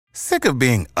Sick of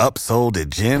being upsold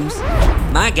at gyms?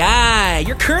 My guy,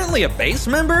 you're currently a base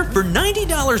member? For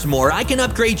 $90 more, I can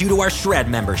upgrade you to our Shred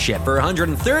membership. For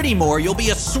 $130 more, you'll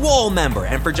be a Swole member.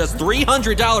 And for just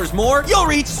 $300 more, you'll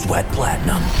reach Sweat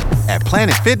Platinum. At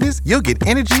Planet Fitness, you'll get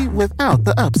energy without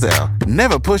the upsell.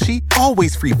 Never pushy,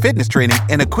 always free fitness training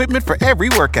and equipment for every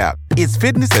workout. It's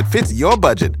fitness that fits your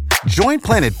budget. Join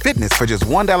Planet Fitness for just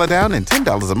 $1 down and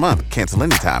 $10 a month. Cancel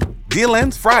anytime. Deal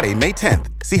ends Friday, May 10th.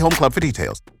 See Home Club for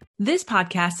details. This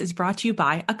podcast is brought to you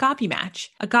by Agape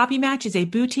Match. Agape Match is a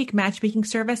boutique matchmaking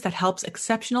service that helps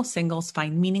exceptional singles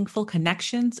find meaningful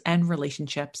connections and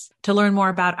relationships. To learn more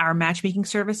about our matchmaking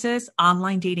services,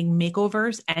 online dating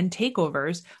makeovers and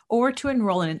takeovers, or to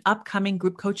enroll in an upcoming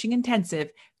group coaching intensive,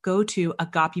 go to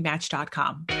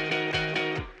agapematch.com.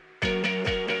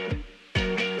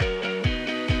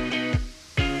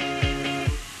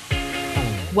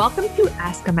 Welcome to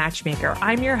Ask a Matchmaker.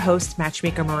 I'm your host,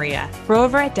 Matchmaker Maria. For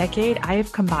over a decade, I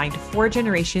have combined 4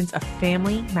 generations of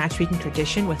family matchmaking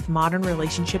tradition with modern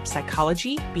relationship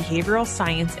psychology, behavioral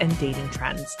science, and dating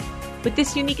trends. With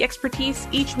this unique expertise,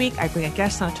 each week I bring a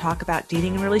guest on to talk about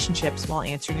dating and relationships while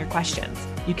answering your questions.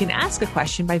 You can ask a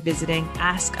question by visiting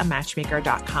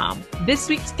askamatchmaker.com. This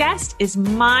week's guest is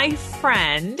my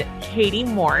friend, Katie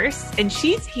Morse, and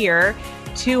she's here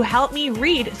to help me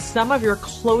read some of your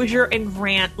closure and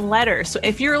rant letters. So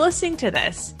if you're listening to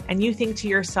this and you think to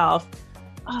yourself,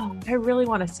 oh, I really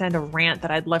want to send a rant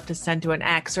that I'd love to send to an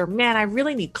ex, or man, I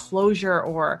really need closure,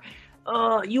 or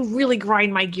you really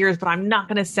grind my gears, but I'm not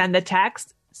going to send the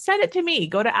text, send it to me.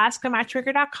 Go to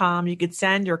askamatchmaker.com. You could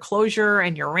send your closure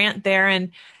and your rant there.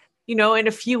 And, you know, in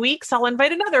a few weeks, I'll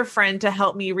invite another friend to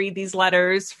help me read these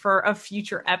letters for a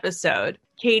future episode.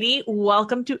 Katie,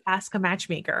 welcome to Ask a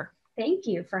Matchmaker. Thank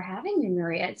you for having me,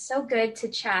 Maria. It's so good to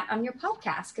chat on your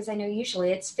podcast because I know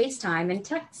usually it's FaceTime and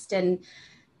text and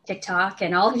TikTok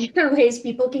and all the other ways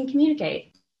people can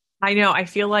communicate. I know. I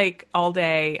feel like all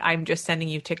day I'm just sending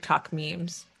you TikTok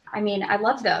memes. I mean, I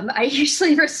love them. I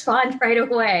usually respond right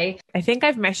away. I think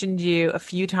I've mentioned you a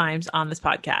few times on this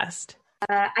podcast.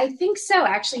 I think so.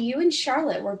 Actually, you and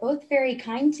Charlotte were both very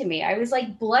kind to me. I was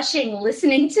like blushing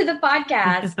listening to the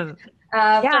podcast from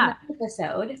the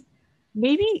episode.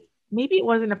 Maybe it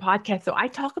wasn't a podcast. So I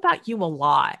talk about you a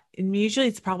lot. And usually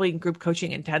it's probably in group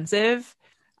coaching intensive,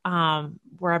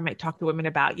 where I might talk to women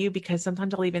about you, because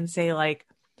sometimes I'll even say like,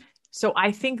 so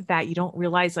I think that you don't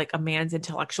realize like a man's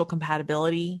intellectual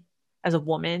compatibility as a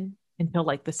woman until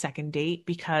like the second date,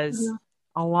 because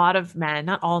a lot of men,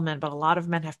 not all men, but a lot of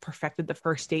men have perfected the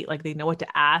first date. Like they know what to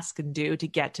ask and do to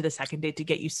get to the second date, to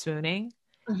get you swooning.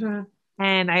 Mm-hmm.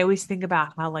 And I always think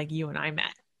about how like you and I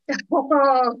met.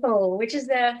 Oh, which is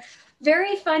a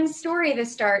very fun story, the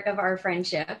start of our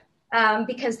friendship,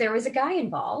 because there was a guy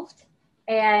involved.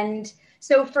 And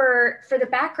so for the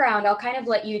background, I'll kind of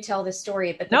let you tell the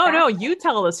story. But No, you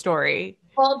tell the story.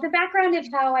 Well, the background of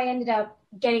how I ended up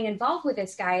getting involved with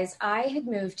this guy is I had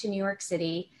moved to New York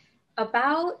City I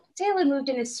had moved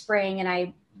in the spring, and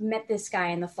I met this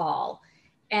guy in the fall.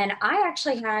 And I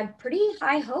actually had pretty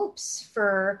high hopes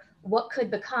for what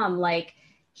could become. Like,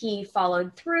 he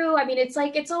followed through. I mean,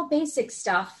 it's all basic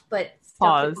stuff, but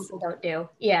stuff that people don't do.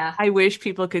 Yeah. I wish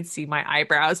people could see my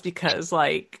eyebrows because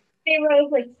like they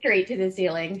rose like straight to the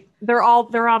ceiling. They're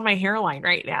on my hairline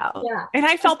right now. Yeah. And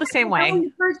I felt the same way.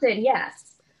 In person,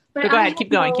 yes. But go ahead, keep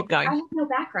going. I had no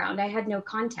background. I had no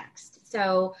context.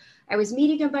 So I was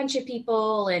meeting a bunch of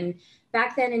people, and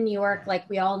back then in New York, like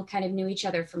we all kind of knew each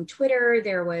other from Twitter.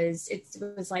 It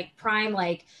was like prime,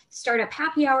 like startup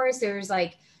happy hours. There's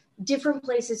like different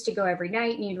places to go every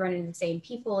night, and you'd run into the same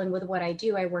people. And with what I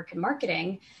do, I work in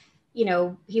marketing. You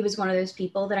know, he was one of those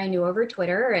people that I knew over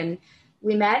Twitter, and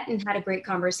we met and had a great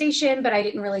conversation, but I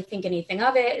didn't really think anything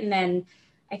of it. And then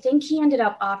I think he ended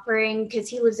up offering, because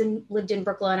he lived in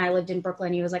Brooklyn. I lived in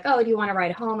Brooklyn. He was like, oh, do you want to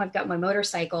ride home? I've got my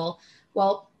motorcycle.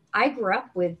 Well, I grew up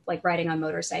with like riding on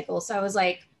motorcycles. So I was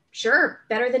like, sure,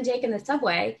 better than taking the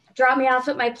subway. Drop me off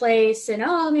at my place, and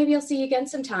maybe I'll see you again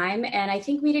sometime. And I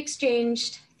think we'd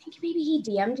exchanged, maybe he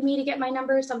DM'd me to get my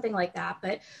number, something like that.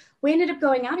 But we ended up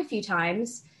going out a few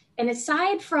times. And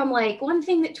aside from like one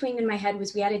thing that twinged in my head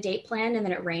was we had a date planned and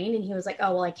then it rained. And he was like,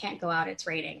 oh, well, I can't go out. It's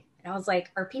raining. And I was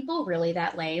like, are people really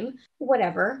that lame?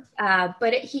 Whatever.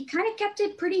 But he kind of kept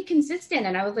it pretty consistent.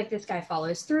 And I was like, this guy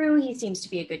follows through. He seems to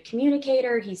be a good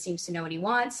communicator. He seems to know what he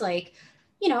wants. Like,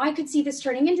 I could see this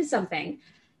turning into something.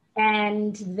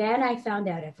 And then I found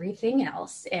out everything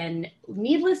else. And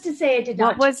needless to say, I did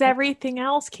not. What was everything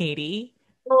else, Katie?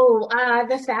 Oh,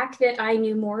 the fact that I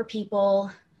knew more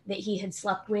people that he had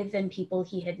slept with than people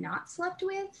he had not slept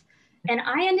with. And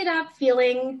I ended up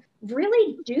feeling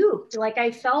really duped. Like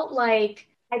I felt like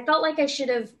I felt like I should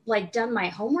have like done my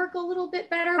homework a little bit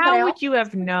better, but I How also would you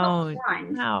have felt known?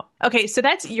 fun. How? Okay, so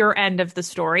that's your end of the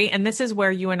story, and this is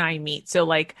where you and I meet. So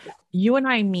like you and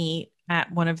I meet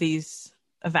at one of these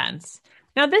events.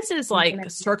 Now this is like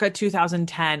circa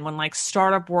 2010 when like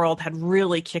startup world had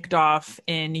really kicked off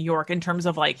in New York in terms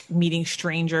of like meeting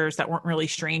strangers that weren't really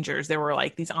strangers. They were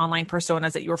like these online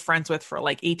personas that you were friends with for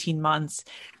like 18 months.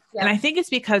 And I Yep. think it's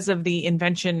because of the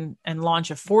invention and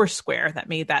launch of Foursquare that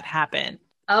made that happen.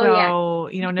 Oh yeah. So,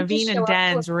 you know, You could just Naveen show and up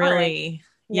to a Den's forest, really,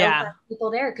 no yeah, five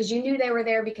people there because you knew they were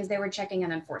there because they were checking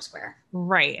in on Foursquare.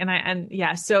 right. And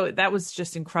yeah, so that was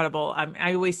just incredible.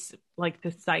 I always like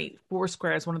to cite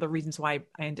Foursquare as one of the reasons why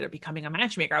I ended up becoming a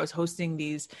matchmaker. I was hosting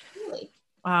these Really?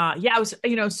 yeah, I was,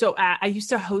 you know, so I used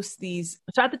to host these.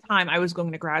 So at the time, I was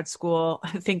going to grad school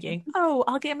thinking, oh,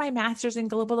 I'll get my master's in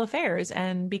global affairs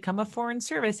and become a foreign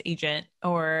service agent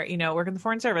or, you know, work in the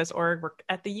foreign service or work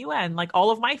at the UN, like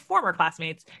all of my former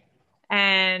classmates.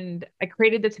 And I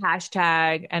created this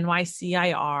hashtag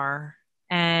NYCIR,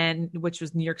 and which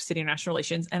was New York City International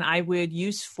Relations. And I would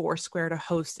use Foursquare to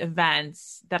host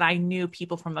events that I knew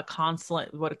people from the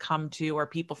consulate would come to or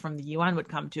people from the UN would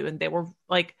come to. And they were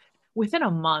like, within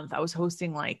a month, I was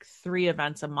hosting like 3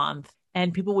 events a month,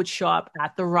 and people would show up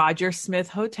at the Roger Smith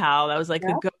Hotel. That was like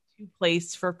the Yep. go-to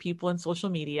place for people in social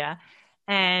media.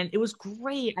 And it was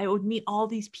great. I would meet all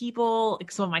these people.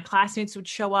 Like some of my classmates would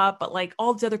show up, but like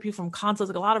all the other people from consulates,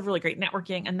 like a lot of really great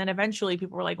networking. And then eventually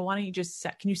people were like, well, why don't you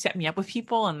can you set me up with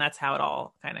people? And that's how it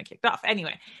all kind of kicked off.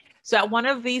 Anyway, so at one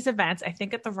of these events, I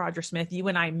think at the Roger Smith, you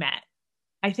and I met.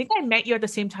 I think I met you at the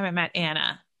same time I met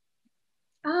Anna.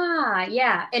 Ah,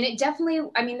 yeah. And it definitely,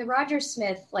 I mean, the Roger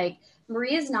Smith, like,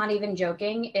 Maria's not even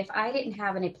joking. If I didn't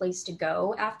have any place to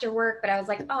go after work, but I was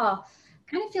like, oh,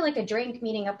 kind of feel like a drink,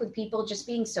 meeting up with people, just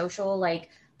being social, like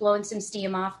blowing some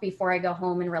steam off before I go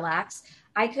home and relax.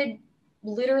 I could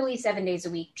literally 7 days a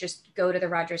week just go to the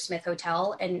Roger Smith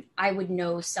Hotel and I would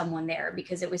know someone there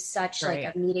because it was such like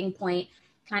Right. a meeting point,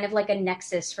 kind of like a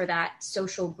nexus for that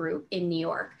social group in New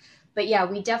York. But yeah,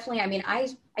 we definitely, I mean, I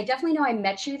definitely know I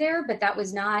met you there, but that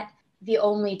was not the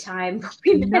only time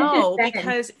we met at No, an event.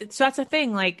 because so that's the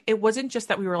thing. Like, it wasn't just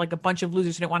that we were like a bunch of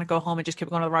losers who didn't want to go home and just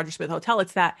kept going to the Roger Smith Hotel.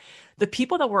 It's that the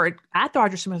people that were at the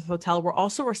Roger Smith Hotel were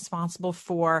also responsible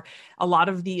for a lot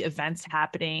of the events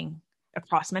happening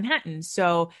across Manhattan.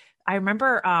 So I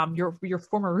remember your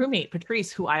former roommate,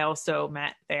 Patrice, who I also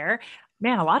met there.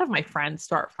 Man, a lot of my friends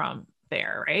start from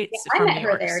there, right? Yeah, I From met New her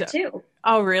York. there So too.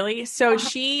 oh, really? So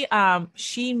she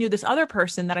knew this other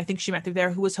person that I think she met through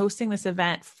there who was hosting this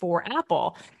event for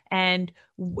Apple. And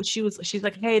she's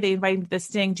like, hey, they invited me to this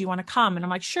thing. Do you want to come? And I'm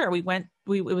like, sure. We went,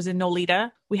 it was in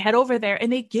Nolita. We head over there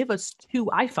and they give us 2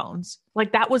 iPhones.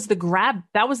 Like that was the grab.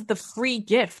 That was the free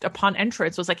gift upon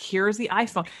entrance. It was like, here's the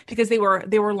iPhone because they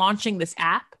were launching this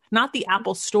app, not the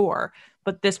Apple store,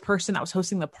 but this person that was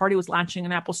hosting the party was launching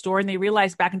an Apple store. And they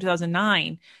realized back in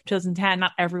 2009, 2010,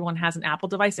 not everyone has an Apple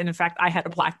device. And in fact, I had a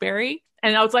BlackBerry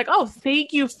and I was like, oh,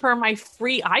 thank you for my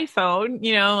free iPhone,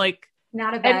 you know, like,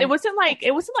 Not a and bad. it wasn't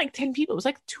like 10 people. It was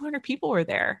like 200 people were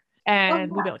there. Oh,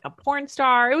 And we yeah. met like a porn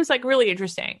star. It was like really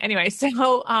interesting. Anyway,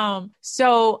 so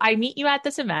I meet you at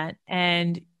this event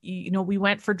and you know, we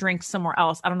went for drinks somewhere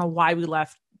else. I don't know why we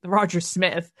left the Roger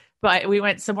Smith, but we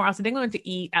went somewhere else. I think we went to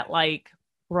eat at like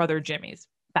Brother Jimmy's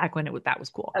back when that was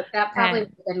cool. That probably would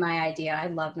And have been my idea. I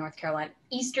love North Carolina,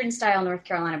 Eastern style North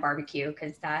Carolina barbecue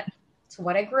because that's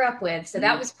what I grew up with. So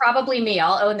that was probably me.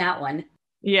 I'll own that one.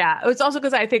 yeah, it was also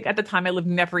because I think at the time I lived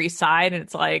in the Upper East Side, and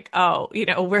it's like, oh, you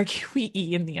know, where can we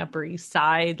eat in the Upper East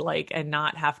Side, like, and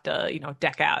not have to, you know,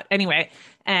 deck out anyway.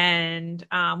 And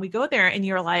we go there, and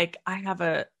you're like, I have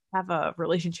a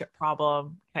relationship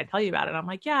problem. Can I tell you about it? I'm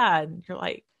like, yeah. And you're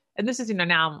like, and this is, you know,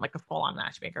 now I'm like a full-on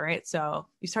matchmaker, right? So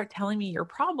you start telling me your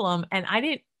problem, and I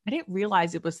didn't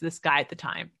realize it was this guy at the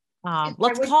time. Why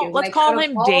would you? Let's Like out call of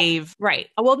him all, Dave. Right.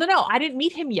 Well, no, I didn't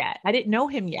meet him yet. I didn't know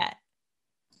him yet.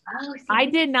 oh, I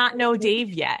see, did not know Dave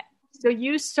yet. So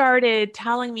you started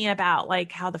telling me about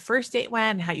like how the first date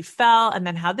went and how you felt and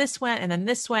then how this went and then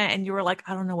this went and you were like,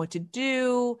 I don't know what to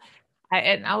do.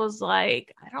 And I was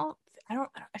like, I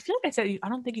feel like I said, I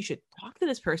don't think you should talk to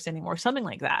this person anymore, something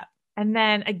like that. And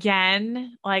then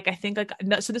again, like I think like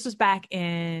no, so this was back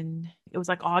in it was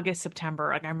like August, September,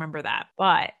 like I remember that.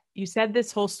 But you said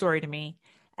this whole story to me,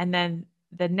 and then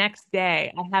the next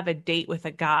day I have a date with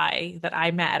a guy that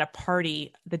I met at a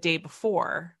party the day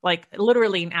before, like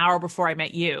literally an hour before I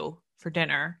met you for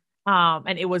dinner.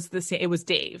 And it was the same, it was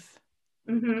Dave.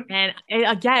 hmm And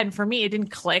again, for me, it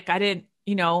didn't click. I didn't,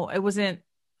 you know,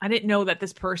 I didn't know that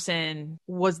this person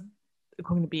was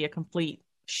going to be a complete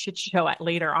shit show at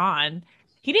later on.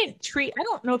 he didn't treat, I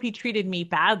don't know if he treated me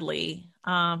badly.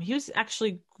 He was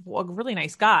actually a really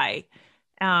nice guy.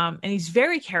 And he's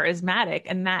very charismatic,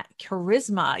 and that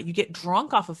charisma, you get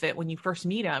drunk off of it when you first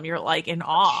meet him. You're like in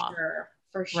awe,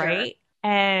 For sure. right?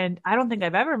 And I don't think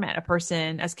I've ever met a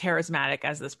person as charismatic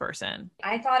as this person.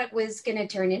 I thought it was going to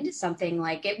turn into something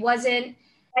like it wasn't.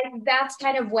 Like, that's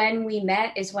kind of when we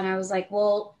met, is when I was like,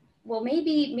 well,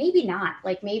 maybe not.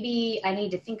 Like, maybe I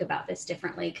need to think about this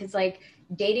differently. Cause like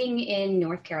dating in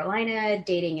North Carolina,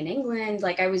 dating in England,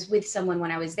 like I was with someone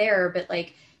when I was there, but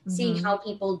like seeing Mm-hmm. how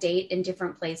people date in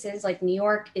different places, like New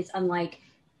York is unlike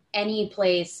any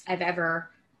place I've ever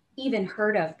even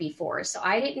heard of before. So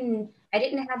I didn't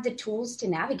have the tools to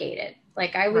navigate it.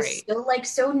 Like I was Right. still like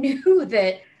so new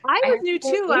that I I was had new to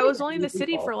go too. I was only in interview the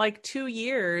city for people. like 2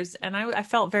 years, and I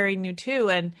felt very new too.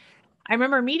 And I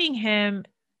remember meeting him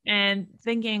and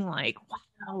thinking like,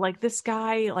 wow, like this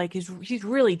guy, like he's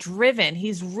really driven.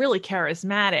 He's really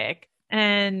charismatic.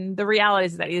 And the reality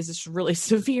is that he has this really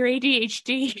severe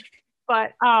ADHD. Which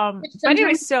But anyway,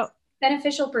 sometimes so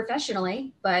beneficial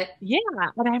professionally, but yeah.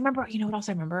 And I remember, you know what else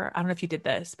I remember? I don't know if you did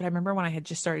this, but I remember when I had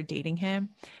just started dating him,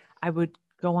 I would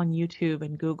go on YouTube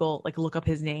and Google, like look up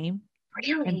his name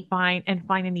and really, find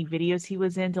any videos he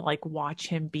was in to like watch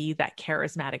him be that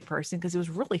charismatic person because it was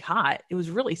really hot. It was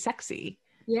really sexy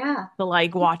yeah. to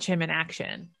like watch him in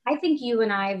action. I think you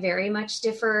and I very much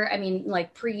differ. I mean,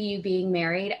 like pre you being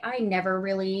married, I never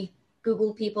really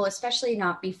Google people, especially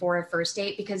not before a first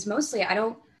date, because mostly I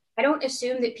don't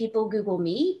assume that people Google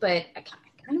me, but I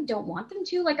kind of don't want them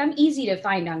to. Like I'm easy to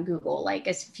find on Google. Like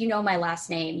if you know my last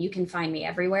name, you can find me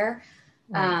everywhere,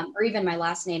 Right. or even my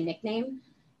last name nickname.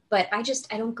 But I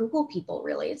don't Google people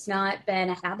really. It's not been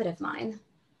a habit of mine.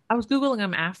 I was Googling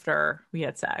him after we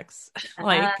had sex.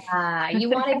 Like You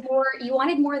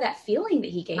wanted more of that feeling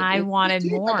that he gave I you. wanted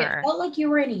Dude, like it more. felt like you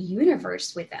were in a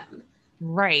universe with him.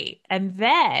 Right. And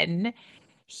then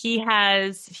he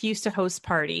used to host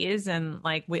parties and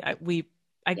like I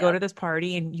go Yep. to this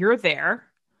party and you're there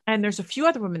and there's a few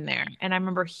other women there and I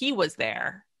remember he was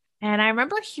there and I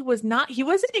remember he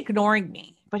wasn't ignoring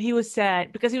me, but he was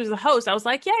said because he was the host. I was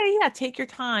like, yeah, yeah, yeah, take your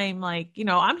time. Like,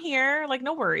 I'm here, like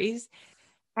no worries.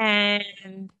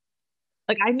 And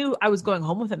like I knew I was going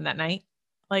home with him that night.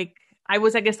 Like I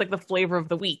was, I guess, like the flavor of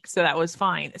the week. So that was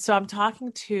fine. So I'm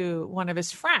talking to one of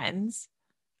his friends.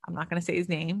 I'm not going to say his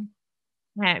name,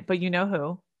 but you know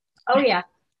who. Oh yeah.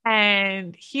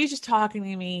 And he was just talking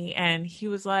to me, and he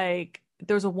was like,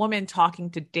 there was a woman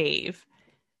talking to Dave,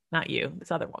 not you,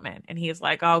 this other woman. And he's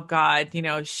like, oh God,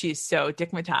 she's so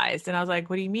digmatized. And I was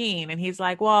like, what do you mean? And he's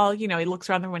like, well, he looks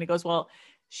around the room and he goes, well,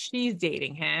 she's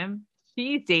dating him.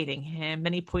 She's dating him.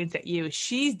 Then he points at you.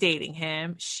 She's dating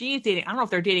him. She's dating. I don't know if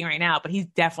they're dating right now, but he's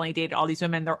definitely dated all these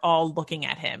women. They're all looking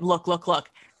at him. Look, look, look.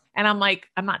 And I'm like,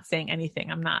 I'm not saying anything.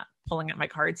 I'm not pulling out my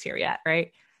cards here yet.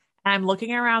 Right. And I'm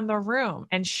looking around the room.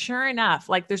 And sure enough,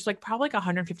 like there's like probably like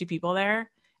 150 people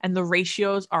there. And the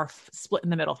ratios are split in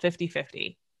the middle,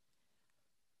 50-50.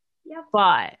 Yep.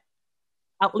 But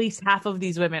at least half of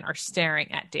these women are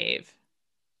staring at Dave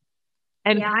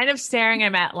and Yeah. kind of staring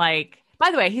him at like, by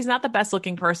the way, he's not the best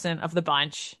looking person of the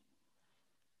bunch,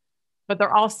 but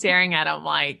they're all staring at him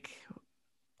like,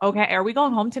 okay, are we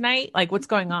going home tonight? Like, what's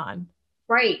going on?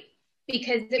 Right.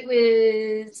 Because it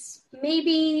was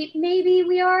maybe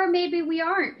we are, maybe we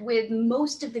aren't with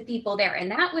most of the people there. And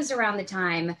that was around the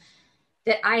time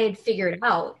that I had figured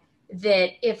out that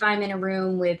if I'm in a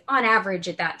room with, on average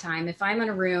at that time, if I'm in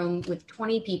a room with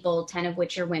 20 people, 10 of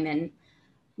which are women,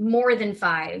 more than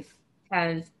five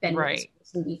have been with this Right.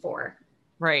 person before.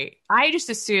 Right. I just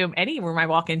assume any room I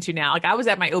walk into now, like I was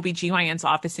at my OBGYN's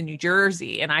office in New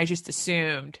Jersey, and I just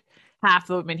assumed half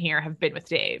the women here have been with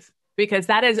Dave because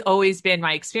that has always been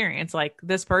my experience. Like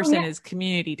this Oh, person yeah. is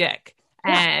community dick.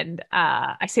 Yeah. And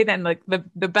I say that in like the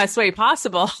best way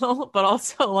possible, but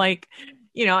also like,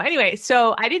 anyway,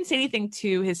 so I didn't say anything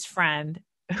to his friend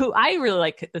who I really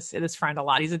like this friend a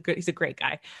lot. He's a great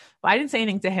guy. But I didn't say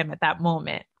anything to him at that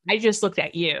moment. I just looked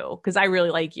at you because I really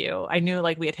like you. I knew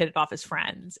like we had hit it off as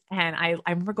friends. And I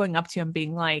remember going up to him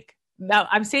being like, no,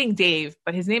 I'm saying Dave,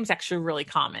 but his name's actually really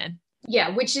common.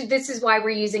 Yeah. This is why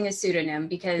we're using a pseudonym,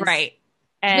 because Right.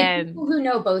 with And people who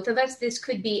know both of us, this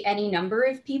could be any number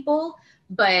of people,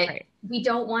 but right. we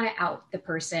don't want to out the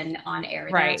person on air.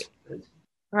 Right. That's rude.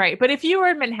 Right. But if you were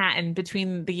in Manhattan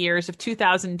between the years of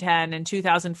 2010 and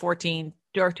 2014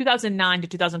 or 2009 to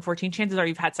 2014, chances are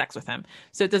you've had sex with him.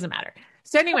 So it doesn't matter.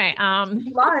 So anyway, A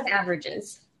lot of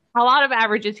averages. a lot of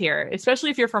averages here, especially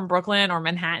if you're from Brooklyn or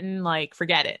Manhattan, like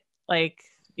forget it. Like,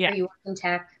 Are yeah. you working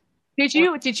tech?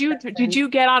 Did you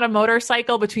get on a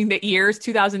motorcycle between the years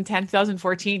 2010,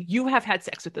 2014? You have had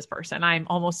sex with this person. I'm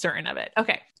almost certain of it.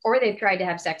 Okay. Or they've tried to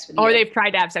have sex with you. Or they've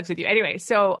tried to have sex with you. Anyway,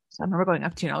 so I remember going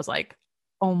up to you and I was like,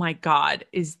 oh my God,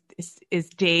 is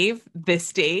Dave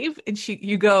this Dave? And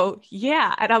you go,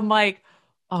 yeah. And I'm like,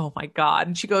 oh my God.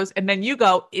 And she goes, and then you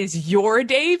go, is your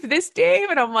Dave this Dave?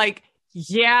 And I'm like,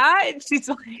 yeah. And she's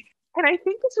like, and I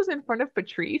think this was in front of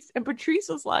Patrice. And Patrice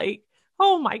was like,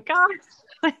 oh my God,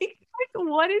 like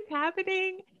what is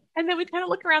happening? And then we kind of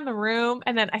look around the room.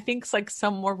 And then I think like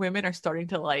some more women are starting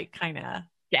to like kind of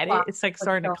get it. It's like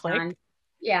starting to click. On?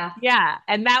 Yeah. Yeah.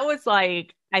 And that was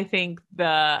like, I think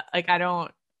I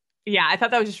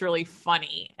thought that was just really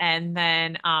funny. And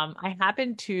then I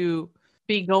happened to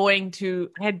be going to,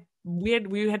 we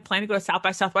had planned to go to South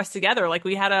by Southwest together. Like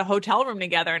we had a hotel room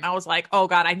together and I was like, oh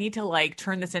God, I need to like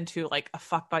turn this into like a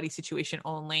fuck buddy situation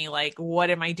only. Like, what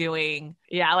am I doing?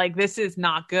 Yeah. Like this is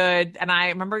not good. And I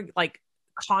remember like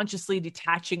consciously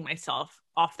detaching myself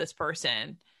off this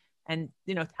person and,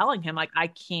 telling him like, I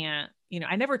can't,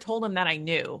 I never told him that I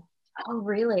knew. Oh,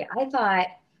 really? I thought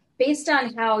based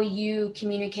on how you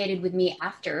communicated with me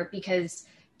after, because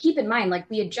keep in mind, like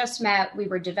we had just met, we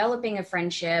were developing a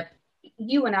friendship.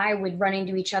 You and I would run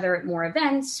into each other at more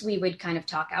events. We would kind of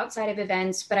talk outside of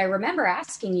events. But I remember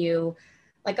asking you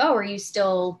like, oh, are you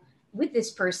still with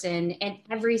this person? And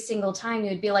every single time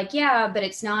you would be like, yeah, but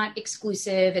it's not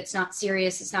exclusive. It's not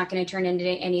serious. It's not going to turn into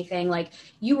anything. Like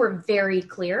you were very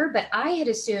clear, but I had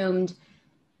assumed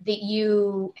that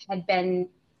you had been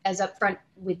as upfront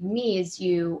with me as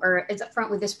you, or as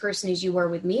upfront with this person as you were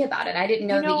with me about it. I didn't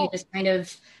know that you just kind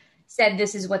of said,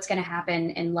 this is what's going to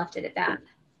happen and left it at that.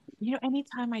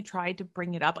 Anytime I tried to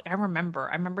bring it up, like I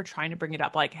remember trying to bring it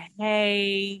up, like,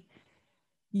 hey,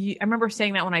 I remember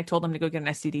saying that when I told him to go get an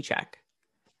STD check.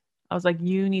 I was like,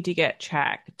 you need to get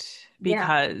checked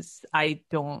because I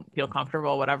don't feel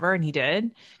comfortable, whatever. And he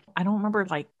did. I don't remember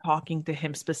like talking to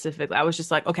him specifically. I was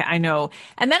just like, okay, I know.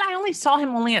 And then I only saw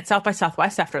him at South by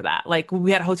Southwest after that. Like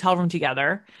we had a hotel room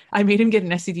together. I made him get an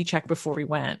STD check before we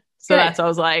went. So I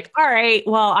was like, all right,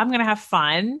 well, I'm going to have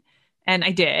fun. And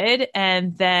I did.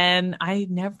 And then I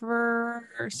never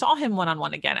saw him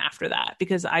one-on-one again after that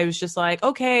because I was just like,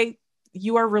 okay,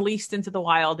 you are released into the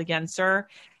wild again, sir.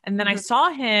 And then I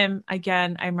saw him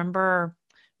again. I remember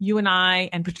you and I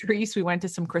and Patrice, we went to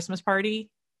some Christmas party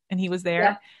and he was there.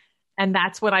 Yeah. And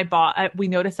that's what I bought. We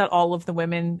noticed that all of the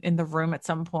women in the room at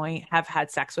some point have had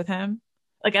sex with him,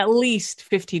 like at least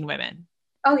 15 women.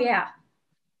 Oh, yeah.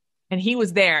 And he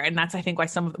was there. And that's, I think, why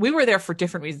we were there for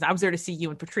different reasons. I was there to see you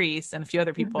and Patrice and a few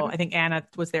other people. I think Anna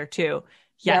was there too.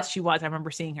 Yes, she was. I remember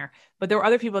seeing her. But there were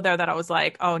other people there that I was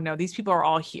like, oh no, these people are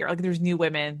all here. Like there's new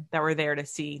women that were there to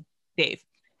see Dave.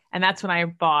 And that's when I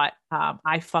bought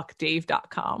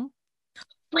ifuckdave.com.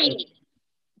 Wait.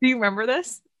 Do you remember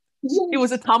this? Yes. It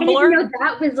was a Tumblr. I didn't know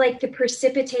that was like the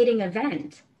precipitating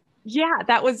event. Yeah,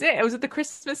 that was it. It was at the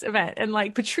Christmas event. And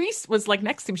like Patrice was like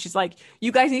next to me. She's like,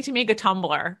 you guys need to make a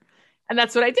Tumblr. And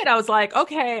that's what I did. I was like,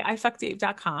 okay,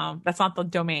 ifuckdave.com. That's not the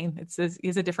domain. It's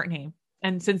a different name.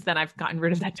 And since then I've gotten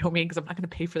rid of that domain because I'm not going to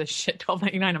pay for this shit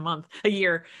 $12.99 a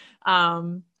year.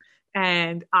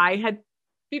 And I had,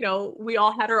 we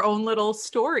all had our own little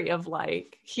story of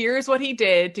like, here's what he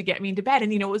did to get me into bed.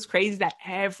 And it was crazy that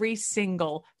every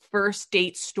single first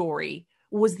date story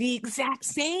was the exact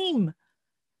same.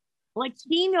 Like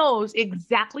he knows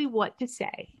exactly what to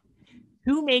say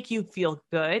to make you feel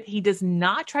good. He does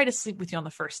not try to sleep with you on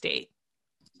the first date.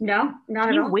 No, not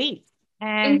at all. He waits.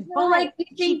 And like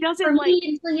he doesn't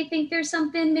until you think there's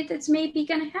something that's maybe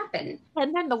going to happen.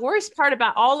 And then the worst part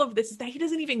about all of this is that he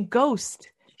doesn't even ghost.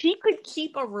 He could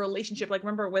keep a relationship. Like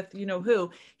remember with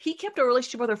who, he kept a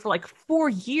relationship with her for like 4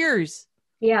 years.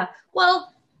 Yeah.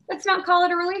 Well, let's not call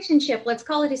it a relationship. Let's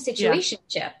call it a situationship.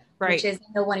 Yeah. Right. Which is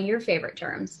one of your favorite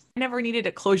terms. I never needed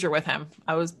a closure with him.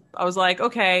 I was like,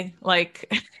 okay,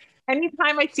 like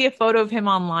anytime I see a photo of him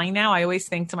online now, I always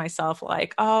think to myself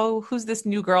like, oh, who's this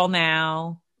new girl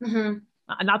now?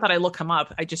 Mm-hmm. Not that I look him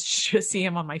up. I just see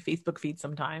him on my Facebook feed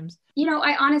sometimes.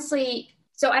 I honestly,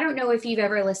 so I don't know if you've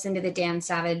ever listened to the Dan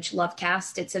Savage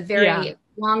Lovecast. It's a very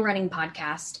long running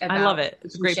podcast. I love it.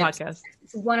 It's a great podcast.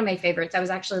 It's one of my favorites. I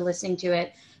was actually listening to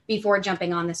it before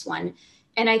jumping on this one.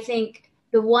 And I think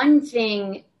the one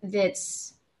thing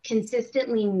that's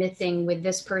consistently missing with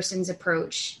this person's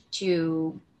approach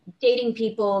to dating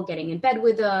people, getting in bed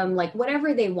with them, like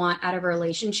whatever they want out of a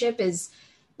relationship is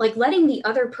like letting the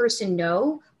other person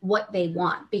know what they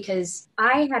want. Because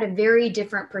I had a very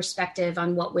different perspective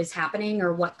on what was happening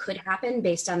or what could happen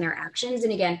based on their actions.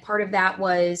 And again, part of that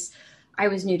was I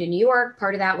was new to New York.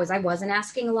 Part of that was I wasn't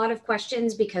asking a lot of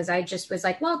questions because I just was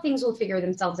like, well, things will figure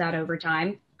themselves out over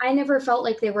time. I never felt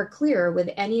like they were clear with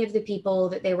any of the people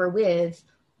that they were with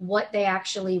what they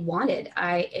actually wanted.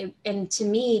 And to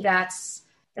me, that's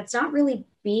not really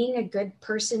being a good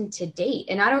person to date.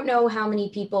 And I don't know how many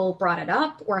people brought it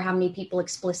up or how many people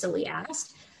explicitly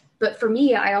asked. But for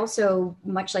me, I also,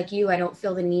 much like you, I don't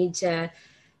feel the need to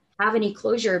have any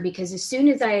closure, because as soon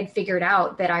as I had figured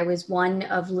out that I was one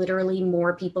of literally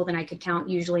more people than I could count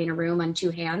usually in a room on two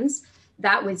hands,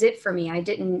 that was it for me. I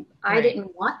didn't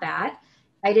want that.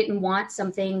 I didn't want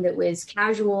something that was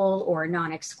casual or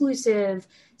non-exclusive.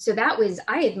 So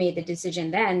I had made the decision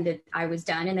then that I was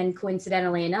done. And then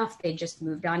coincidentally enough, they just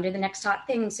moved on to the next hot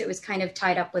thing. So it was kind of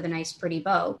tied up with a nice, pretty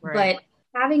bow. Right.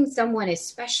 But having someone,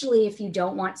 especially if you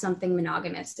don't want something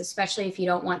monogamous, especially if you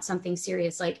don't want something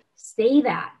serious, like say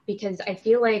that, because I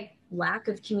feel like lack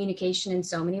of communication in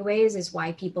so many ways is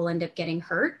why people end up getting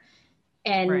hurt.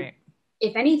 And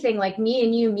if anything, like me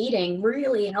and you meeting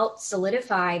really helped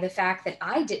solidify the fact that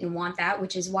I didn't want that,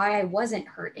 which is why I wasn't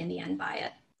hurt in the end by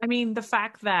it. I mean, the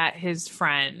fact that his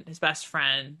best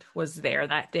friend was there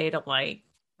that day to like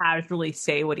casually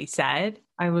say what he said,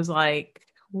 I was like,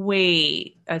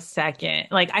 wait a second.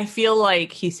 Like, I feel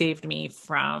like he saved me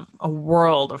from a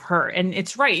world of hurt. And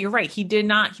it's right. You're right. He does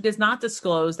not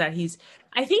disclose that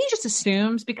I think he just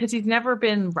assumes, because he's never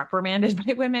been reprimanded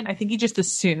by women. I think he just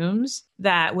assumes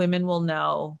that women will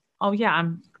know, oh yeah,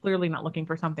 I'm clearly not looking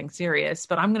for something serious,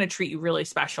 but I'm going to treat you really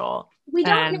special. We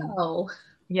don't know.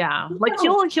 Yeah. Like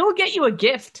he'll get you a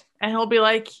gift and he'll be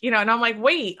like, and I'm like,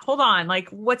 wait, hold on. Like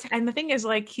and the thing is,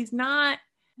 like,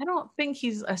 I don't think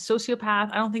he's a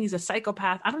sociopath. I don't think he's a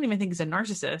psychopath. I don't even think he's a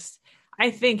narcissist.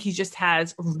 I think he just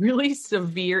has really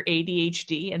severe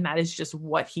ADHD, and that is just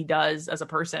what he does as a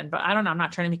person. But I don't know. I'm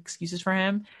not trying to make excuses for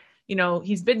him.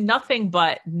 He's been nothing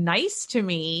but nice to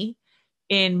me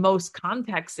in most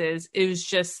contexts. It was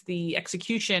just the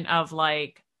execution of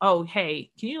like, oh,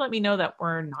 hey, can you let me know that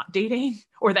we're not dating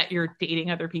or that you're dating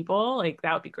other people? Like,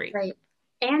 that would be great. Right.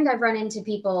 And I've run into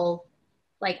people,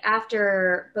 like,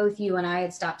 after both you and I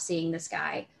had stopped seeing this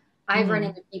guy, I've run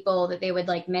into people that they would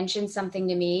like mention something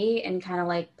to me and kind of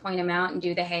like point them out and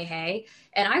do the hey.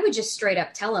 And I would just straight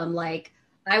up tell them, like,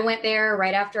 I went there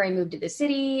right after I moved to the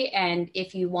city. And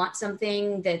if you want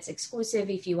something that's exclusive,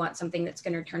 if you want something that's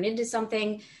going to turn into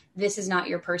something, this is not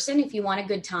your person. If you want a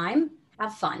good time,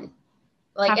 have fun.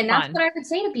 That's what I would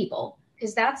say to people,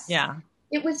 because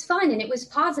it was fun and it was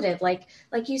positive. Like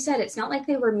you said, it's not like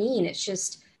they were mean. It's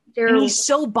just, and he's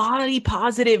so body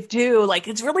positive too. Like,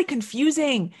 it's really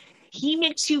confusing. He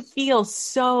makes you feel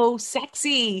so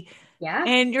sexy. Yeah.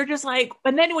 And you're just like,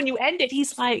 and then when you end it,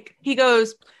 he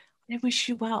goes, I wish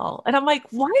you well. And I'm like,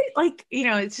 what? Like,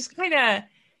 it's just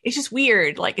it's just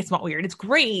weird. Like, it's not weird. It's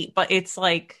great. But it's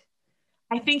like,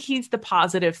 I think he's the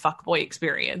positive fuckboy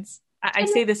experience. I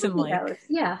say this in like,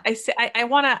 yeah,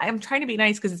 I'm trying to be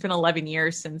nice because it's been 11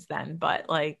 years since then. But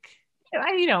like,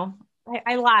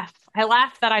 I laugh. I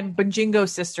laugh that I'm Bajingo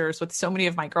sisters with so many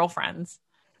of my girlfriends.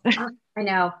 I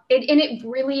know. It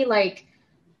really, like,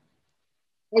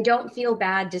 I don't feel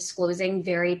bad disclosing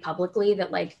very publicly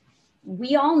that, like,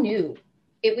 we all knew.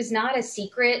 It was not a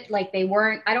secret. Like, they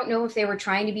weren't, I don't know if they were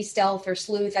trying to be stealth or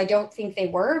sleuth. I don't think they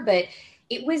were, but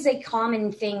it was a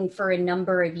common thing for a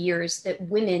number of years that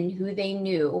women who they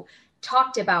knew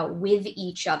talked about with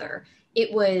each other.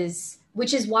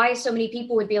 Which is why so many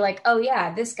people would be like, oh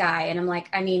yeah, this guy. And I'm like,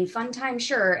 I mean, fun time,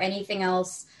 sure. Anything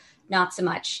else, not so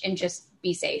much. And just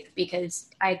be safe, because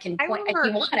I can point, if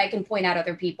you want, I can point out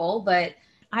other people, but.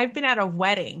 I've been at a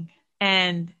wedding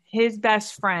and his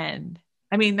best friend,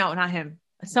 no, not him.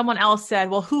 Someone else said,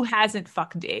 well, who hasn't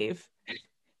fucked Dave?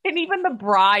 And even the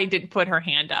bride didn't put her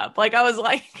hand up. Like, I was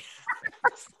like.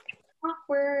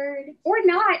 Awkward. Or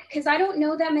not, because I don't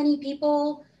know that many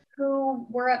people who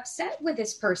were upset with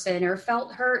this person or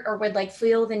felt hurt or would like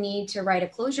feel the need to write a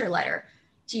closure letter.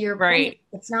 To your point,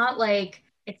 it's not like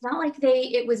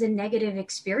it was a negative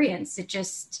experience. It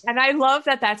just. And I love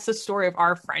that that's the story of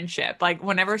our friendship. Like,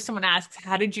 whenever someone asks,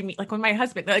 how did you meet? Like, when my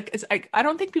husband, I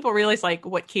don't think people realize like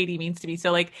what Katie means to me.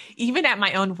 So like, even at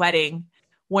my own wedding,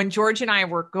 when George and I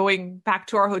were going back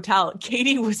to our hotel,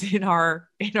 Katie was in our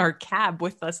cab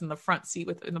with us in the front seat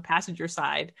in the passenger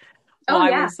side.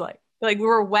 I was like we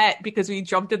were wet because we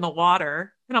jumped in the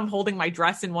water, and I'm holding my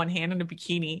dress in one hand in a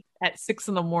bikini at 6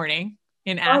 a.m.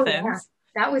 in Athens. Yeah.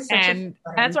 That was and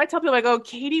that's why I tell people, like, oh,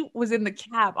 Katie was in the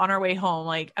cab on our way home.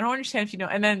 Like, I don't understand if you know.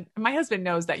 And then my husband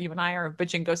knows that you and I are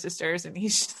Bajingo sisters, and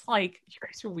he's just like, you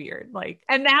guys are weird. Like,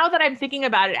 and now that I'm thinking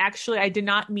about it, actually, I did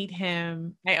not meet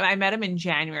him. I met him in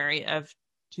January of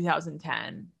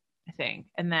 2010, I think.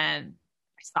 And then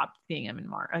stopped seeing him in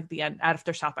March, at the end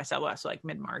after South by Southwest, so like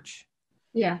mid-March.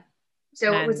 Yeah.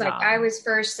 So it was And, like I was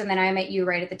first, and then I met you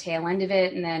right at the tail end of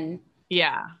it, and then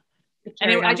yeah. it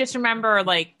And carried I on.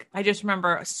 just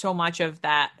remember so much of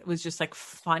that was just like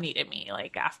funny to me,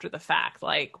 like after the fact,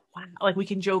 like, wow, like we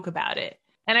can joke about it.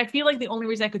 And I feel like the only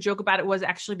reason I could joke about it was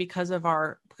actually because of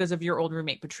your old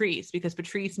roommate, Patrice, because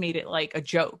Patrice made it like a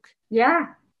joke. Yeah.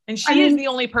 And she is the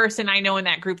only person I know in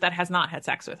that group that has not had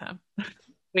sex with him.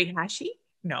 Wait, has she?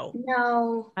 No.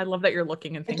 No. I love that you're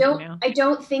looking and thinking now. I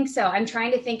don't think so. I'm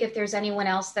trying to think if there's anyone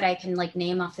else that I can like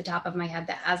name off the top of my head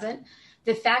that hasn't.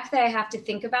 The fact that I have to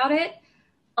think about it,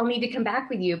 I'll need to come back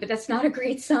with you, but that's not a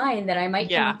great sign that I might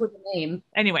come up with a name.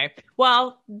 Anyway,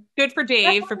 well, good for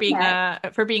Dave for being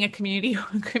a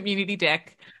community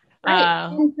dick. Right.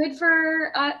 And good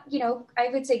for, I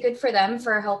would say good for them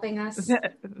for helping us.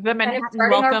 The Manhattan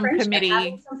Welcome Committee.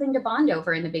 Having something to bond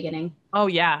over in the beginning. Oh,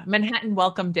 yeah. Manhattan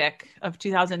Welcome Dick of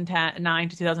 2009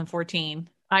 to 2014.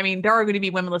 I mean, there are going to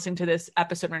be women listening to this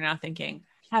episode right now thinking,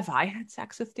 have I had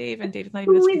sex with Dave? And Dave's not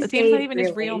even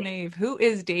his real name. Who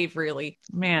is Dave really?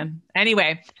 Man.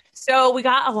 Anyway, so we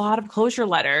got a lot of closure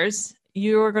letters.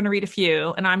 You're going to read a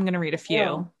few, and I'm going to read a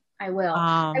few. I will.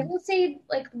 I will say,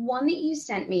 like, one that you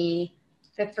sent me,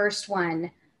 the first one,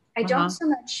 I don't so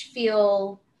much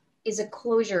feel is a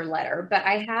closure letter, but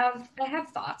I have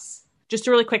thoughts. Just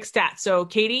a really quick stat. So,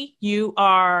 Katie, you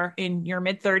are in your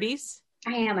mid-30s.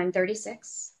 I am. I'm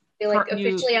 36. I feel like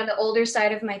officially on the older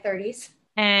side of my 30s.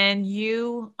 And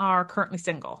you are currently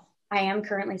single. I am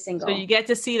currently single. So you get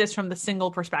to see this from the single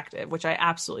perspective, which I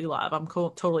absolutely love. I'm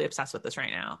totally obsessed with this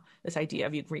right now, this idea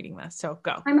of you reading this. So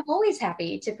go. I'm always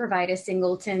happy to provide a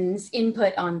singleton's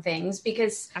input on things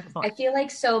because I feel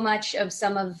like so much of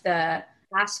some of the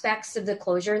aspects of the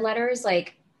closure letters,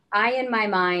 like I, in my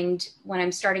mind, when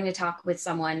I'm starting to talk with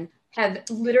someone, have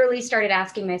literally started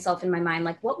asking myself in my mind,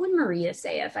 like, what would Maria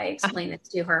say if I explain this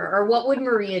to her? Or what would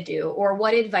Maria do? Or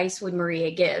what advice would Maria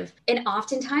give? And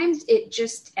oftentimes it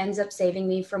just ends up saving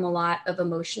me from a lot of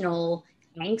emotional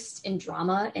angst and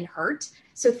drama and hurt.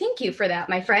 So thank you for that,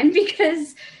 my friend,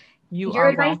 because your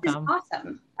advice is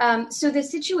awesome. So the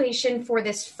situation for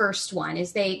this first one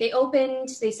is they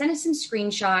sent us some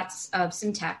screenshots of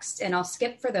some text, and I'll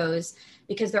skip for those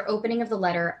because their opening of the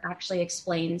letter actually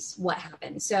explains what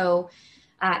happened. So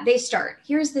they start,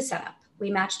 here's the setup. We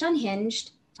matched on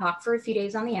Hinge, talked for a few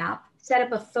days on the app, set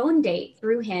up a phone date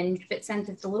through Hinge, but since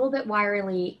it's a little bit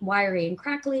wiry and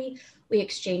crackly, we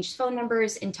exchanged phone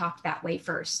numbers and talked that way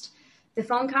first. The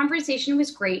phone conversation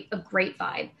was great, a great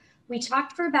vibe. We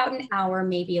talked for about an hour,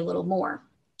 maybe a little more.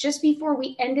 Just before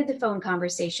we ended the phone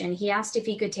conversation, he asked if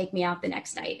he could take me out the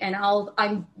next night. And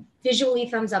I'm visually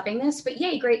thumbs upping this, but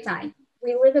yay, great sign.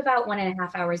 We live about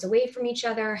 1.5 hours away from each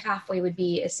other. Halfway would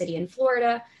be a city in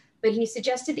Florida, but he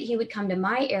suggested that he would come to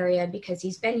my area because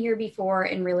he's been here before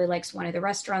and really likes one of the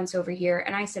restaurants over here.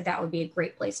 And I said that would be a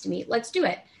great place to meet. Let's do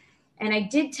it. And I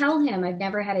did tell him I've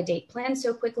never had a date planned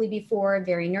so quickly before,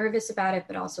 very nervous about it,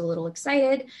 but also a little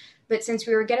excited. But since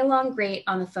we were getting along great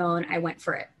on the phone, I went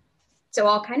for it. So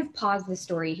I'll kind of pause the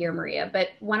story here, Maria.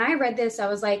 But when I read this, I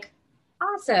was like,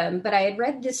 awesome. But I had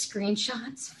read the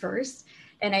screenshots first,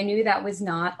 and I knew that was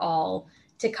not all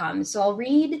to come. So I'll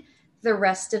read the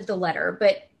rest of the letter.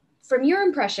 But from your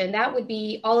impression, that would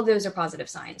be, all of those are positive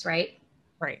signs, right?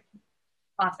 Right.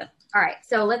 Awesome. All right.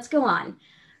 So let's go on.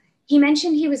 He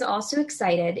mentioned he was also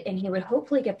excited and he would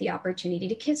hopefully get the opportunity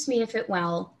to kiss me if it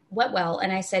went well.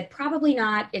 And I said, probably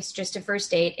not. It's just a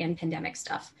first date and pandemic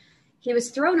stuff. He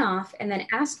was thrown off and then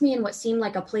asked me in what seemed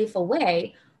like a playful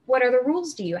way, what other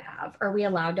rules do you have? Are we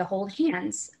allowed to hold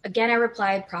hands? Again, I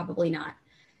replied, probably not.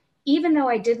 Even though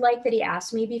I did like that he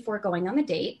asked me before going on the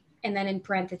date. And then in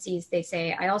parentheses, they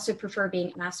say, I also prefer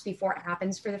being asked before it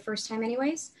happens for the first time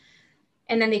anyways.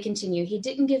 And then they continue, he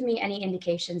didn't give me any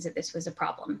indications that this was a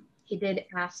problem. He did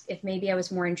ask if maybe I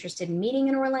was more interested in meeting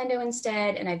in Orlando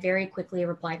instead, and I very quickly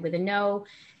replied with a no.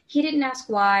 He didn't ask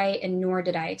why, and nor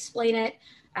did I explain it.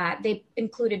 They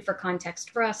included for context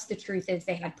for us, the truth is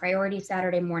they had priority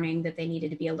Saturday morning that they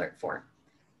needed to be alert for.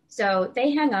 So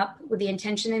they hang up with the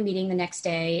intention of meeting the next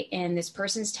day in this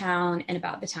person's town and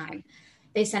about the time.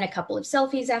 They sent a couple of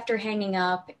selfies after hanging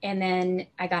up, and then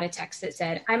I got a text that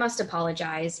said, I must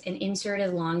apologize, and inserted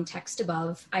a long text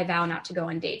above, I vow not to go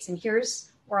on dates. And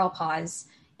here's where I'll pause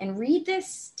and read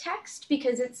this text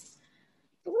because it's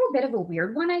a little bit of a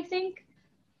weird one, I think.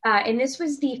 And this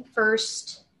was the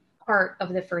first part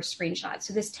of the first screenshot.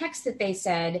 So this text that they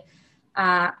said,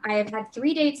 I have had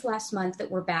 3 dates last month that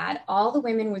were bad. All the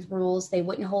women with rules, they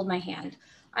wouldn't hold my hand.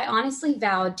 I honestly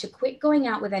vowed to quit going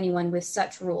out with anyone with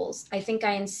such rules. I think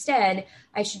I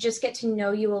should just get to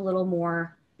know you a little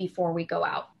more before we go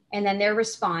out. And then their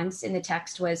response in the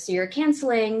text was, so you're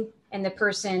canceling. And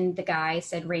the guy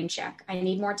said, rain check. I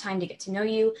need more time to get to know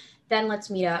you. Then let's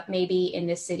meet up maybe in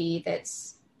this city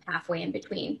that's halfway in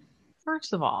between.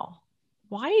 First of all,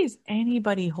 why is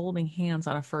anybody holding hands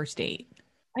on a first date?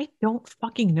 I don't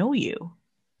fucking know you.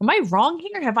 Am I wrong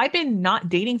here? Have I been not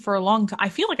dating for a long time? I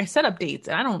feel like I set up dates,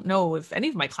 and I don't know if any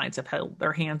of my clients have held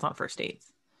their hands on first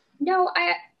dates. No,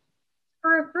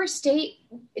 for a first date,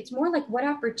 it's more like what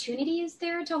opportunity is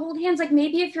there to hold hands? Like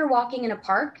maybe if you're walking in a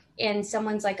park and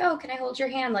someone's like, oh, can I hold your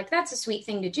hand? Like that's a sweet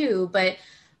thing to do. But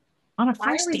On a why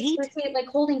are first we date? supposed to say like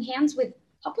holding hands with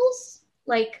couples?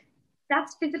 Like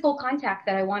that's physical contact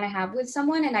that I want to have with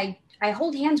someone. And I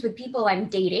hold hands with people I'm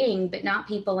dating, but not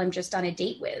people I'm just on a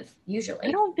date with, usually.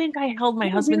 I don't think I held my What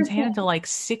a husband's weird hand thing. until like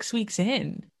 6 weeks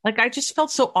in. Like I just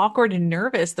felt so awkward and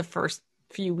nervous the first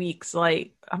few weeks.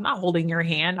 Like I'm not holding your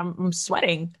hand. I'm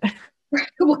sweating.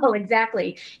 Well,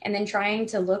 exactly. And then trying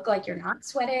to look like you're not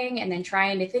sweating and then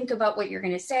trying to think about what you're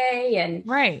going to say. And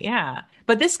Right, yeah.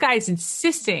 But this guy's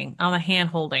insisting on the hand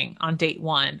holding on date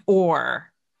one, or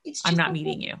it's I'm just not like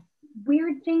meeting a you.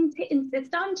 weird thing to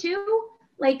insist on too.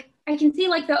 Like I can see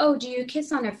like oh, do you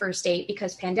kiss on a first date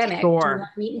because pandemic? Do you want Sure.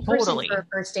 to meet in person for Totally. a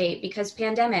first date because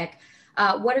pandemic?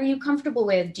 What are you comfortable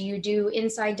with? Do you do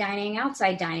inside dining,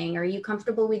 outside dining? Are you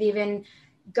comfortable with even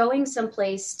going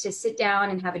someplace to sit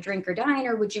down and have a drink or dine,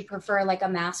 or would you prefer like a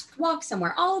masked walk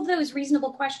somewhere? All of those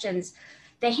reasonable questions.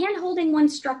 The hand holding one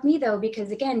struck me though, because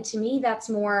again, to me, that's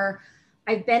more,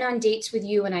 I've been on dates with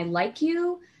you and I like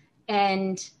you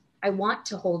and I want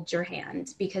to hold your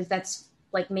hand because that's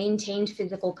like maintained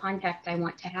physical contact I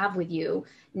want to have with you,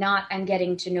 not I'm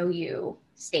getting to know you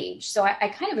stage. So I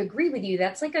kind of agree with you.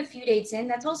 That's like a few dates in.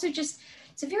 That's also just,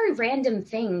 it's a very random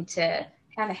thing to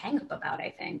have a hang up about,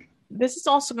 I think. This is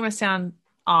also going to sound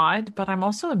odd, but I'm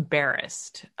also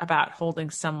embarrassed about holding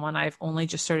someone I've only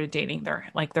just started dating their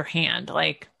hand.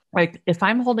 Like if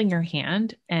I'm holding your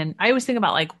hand, and I always think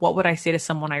about like what would I say to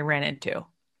someone I ran into?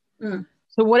 Mm.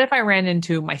 So what if I ran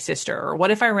into my sister, or what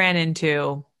if I ran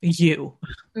into you?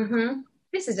 Mm-hmm.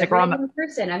 This is a Like, or random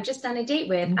person I'm just on a date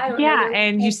with. I don't know yeah, their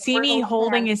and you name, but see we're me holding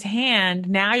holding hands. his hand.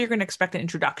 Now you're going to expect an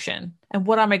introduction. And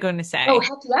what am I going to Oh, say? heck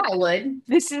yeah, I would.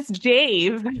 This is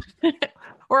Dave.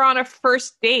 We're on a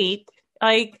first date.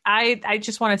 Like I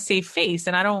just want to save face,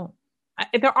 and I don't.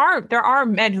 There are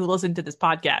men who listen to this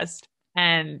podcast,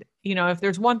 and if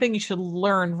there's one thing you should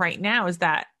learn right now is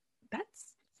that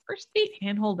that's first date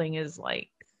hand holding is like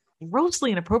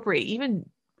grossly inappropriate,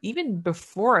 even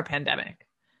before a pandemic.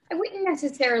 I wouldn't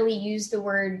necessarily use the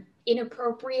word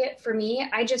inappropriate for me.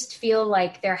 I just feel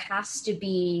like it has to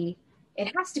be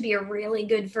a really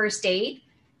good first date.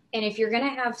 And if you're going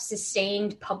to have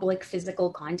sustained public physical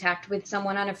contact with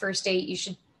someone on a first date, you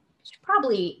should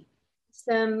probably ask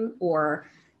them or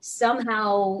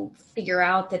somehow figure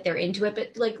out that they're into it.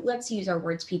 But like, let's use our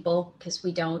words, people, because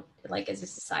we don't like as a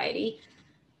society.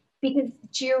 Because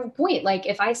to your point, like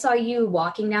if I saw you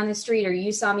walking down the street or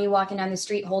you saw me walking down the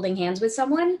street holding hands with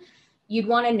someone, you'd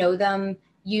want to know them.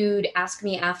 You'd ask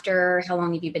me after, how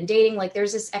long have you been dating? Like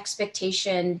there's this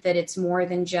expectation that it's more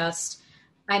than just,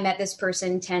 I met this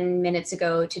person 10 minutes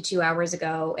ago to 2 hours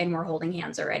ago and we're holding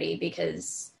hands already,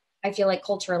 because I feel like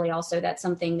culturally also that's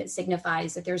something that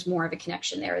signifies that there's more of a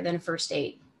connection there than a first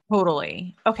date.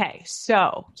 Totally. Okay,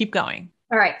 so keep going.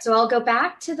 All right, so I'll go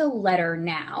back to the letter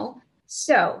now.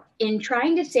 So, in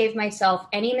trying to save myself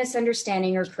any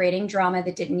misunderstanding or creating drama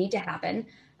that didn't need to happen,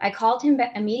 I called him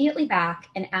immediately back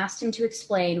and asked him to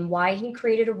explain why he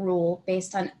created a rule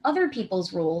based on other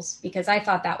people's rules because I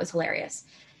thought that was hilarious.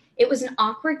 It was an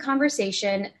awkward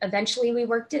conversation. Eventually, we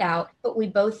worked it out, but we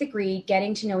both agreed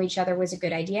getting to know each other was a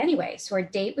good idea anyway. So, our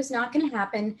date was not going to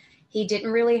happen. He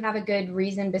didn't really have a good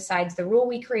reason besides the rule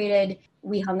we created.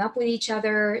 We hung up with each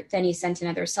other. Then he sent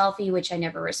another selfie, which I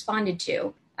never responded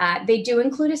to. They do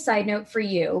include a side note for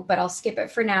you, but I'll skip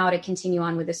it for now to continue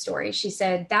on with the story. She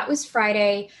said, that was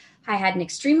Friday. I had an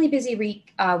extremely busy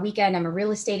weekend. I'm a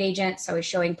real estate agent, so I was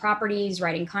showing properties,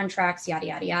 writing contracts, yada,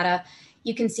 yada, yada.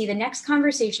 You can see the next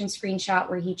conversation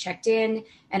screenshot where he checked in,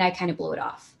 and I kind of blew it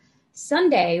off.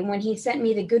 Sunday, when he sent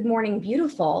me the good morning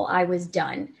beautiful, I was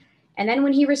done. And then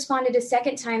when he responded a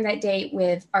second time that date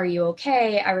with, are you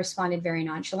okay? I responded very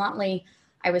nonchalantly.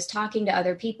 I was talking to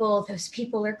other people. Those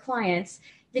people are clients.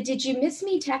 The did you miss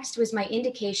me text was my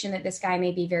indication that this guy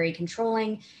may be very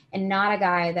controlling and not a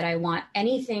guy that I want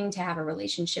anything to have a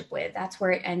relationship with. That's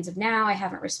where it ends of now. I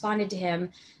haven't responded to him,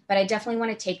 but I definitely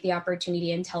want to take the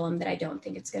opportunity and tell him that I don't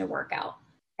think it's going to work out.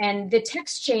 And the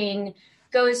text chain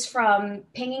goes from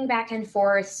pinging back and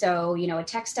forth. So, a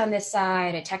text on this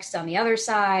side, a text on the other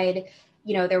side.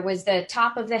 there was the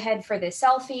top of the head for the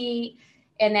selfie.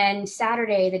 And then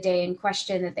Saturday, the day in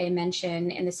question that they mention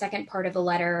in the second part of the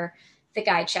letter, the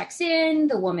guy checks in,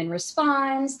 the woman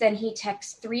responds, then he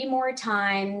texts 3 more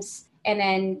times, and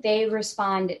then they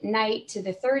respond at night to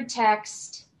the third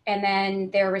text. And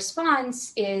then their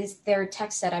response is, their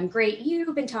text said, "I'm great.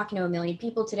 You've been talking to a million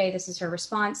people today." This is her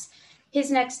response.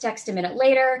 His next text a minute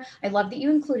later. I love that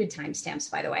you included timestamps,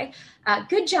 by the way.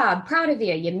 "Good job. Proud of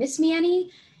you. You miss me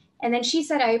any?" And then she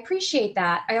said, "I appreciate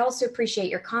that. I also appreciate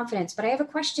your confidence, but I have a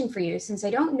question for you. Since I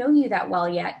don't know you that well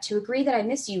yet, to agree that I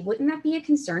miss you, wouldn't that be a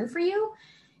concern for you?"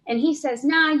 And he says,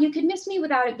 "Nah, you could miss me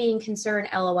without it being concern,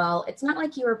 LOL. It's not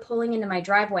like you were pulling into my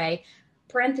driveway.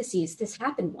 Parentheses, this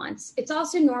happened once. It's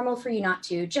also normal for you not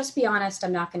to. Just be honest.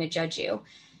 I'm not going to judge you."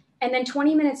 And then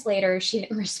 20 minutes later, she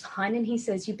didn't respond. And he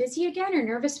says, "You busy again or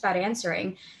nervous about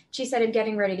answering?" She said, "I'm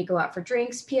getting ready to go out for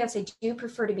drinks. P.S. I do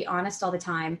prefer to be honest all the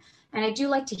time. And I do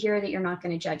like to hear that you're not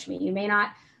going to judge me. You may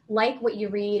not like what you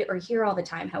read or hear all the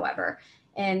time, however."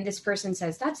 And this person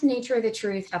says, "That's the nature of the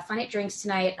truth. Have fun at drinks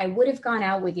tonight. I would have gone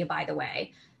out with you, by the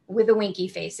way," with a winky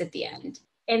face at the end.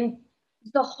 And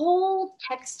the whole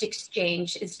text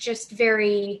exchange is just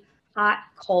very hot,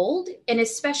 cold. And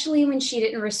especially when she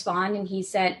didn't respond and he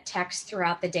sent texts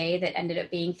throughout the day that ended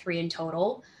up being 3 in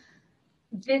total.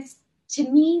 To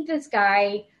me, this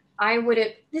guy,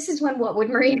 this is when "What would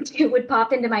Maria do" would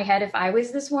pop into my head if I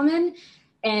was this woman.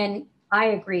 And I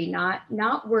agree,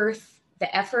 not worth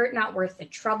the effort, not worth the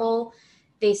trouble.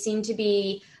 They seem to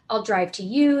be, "I'll drive to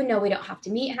you. No, we don't have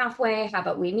to meet halfway. How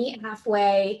about we meet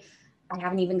halfway? I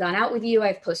haven't even gone out with you.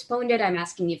 I've postponed it. I'm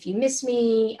asking you if you miss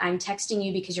me. I'm texting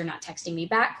you because you're not texting me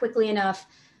back quickly enough."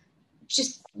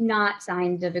 Just not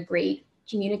signs of a great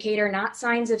communicator, not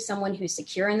signs of someone who's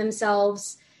secure in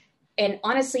themselves. And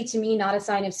honestly, to me, not a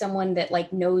sign of someone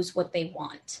that knows what they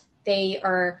want. They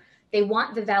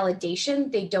want the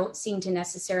validation. They don't seem to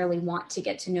necessarily want to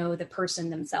get to know the person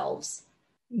themselves.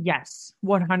 Yes,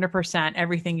 100%.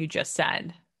 Everything you just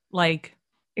said.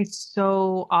 It's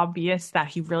so obvious that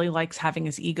he really likes having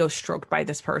his ego stroked by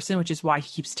this person, which is why he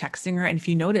keeps texting her. And if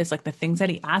you notice, the things that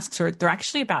he asks her, they're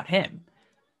actually about him.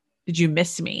 Did you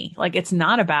miss me? It's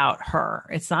not about her.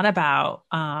 It's not about,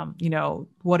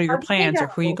 what are your plans or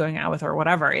who are you going out with or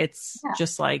whatever. It's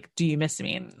just do you miss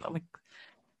me? And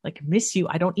miss you?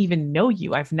 I don't even know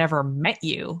you. I've never met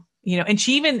you, and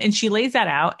she lays that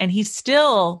out, and he's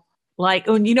still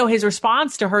his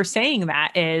response to her saying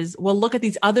that is, "Well, look at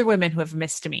these other women who have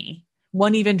missed me.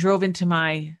 One even drove into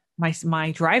my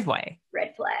driveway."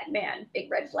 Red flag, man. Big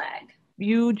red flag.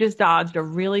 You just dodged a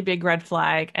really big red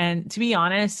flag. And to be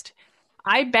honest,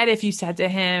 I bet if you said to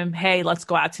him, "Hey, let's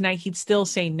go out tonight," he'd still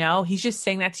say no. He's just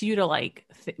saying that to you to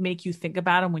make you think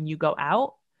about him when you go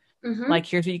out. Mm-hmm.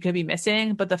 Here's what you could be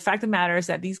missing. But the fact of the matter is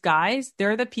that these guys,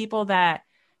 they're the people that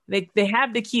they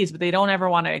have the keys, but they don't ever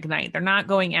want to ignite. They're not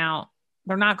going out.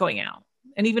 They're not going out.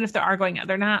 And even if they are going out,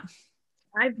 they're not.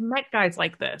 I've met guys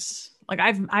like this.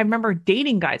 I remember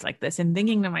dating guys like this and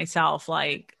thinking to myself,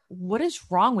 what is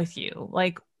wrong with you?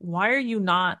 Why are you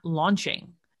not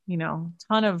launching?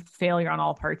 Ton of failure on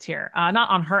all parts here. Not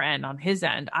on her end, on his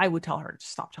end. I would tell her to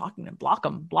stop talking and block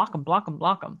him. All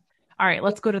right,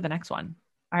 let's go to the next one.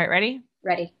 All right, ready?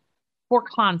 Ready. For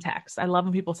context, I love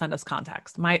when people send us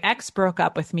context. My ex broke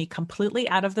up with me completely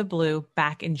out of the blue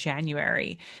back in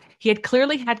January. He had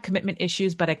clearly had commitment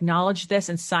issues, but acknowledged this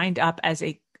and signed up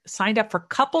for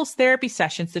couples therapy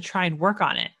sessions to try and work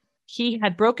on it. He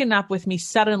had broken up with me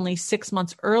suddenly 6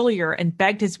 months earlier and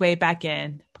begged his way back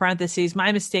in, parentheses,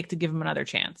 my mistake to give him another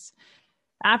chance.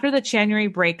 After the January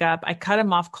breakup, I cut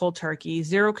him off cold turkey,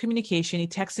 zero communication. He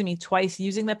texted me twice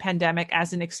using the pandemic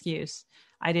as an excuse.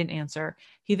 I didn't answer.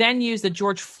 He then used the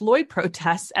George Floyd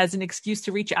protests as an excuse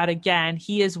to reach out again.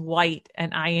 He is white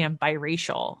and I am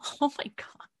biracial. Oh my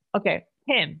God. Okay.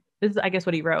 Him. This is, I guess,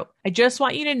 what he wrote. I just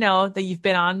want you to know that you've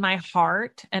been on my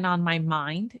heart and on my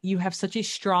mind. You have such a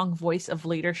strong voice of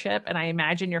leadership, and I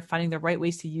imagine you're finding the right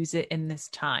ways to use it in this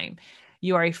time.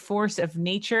 You are a force of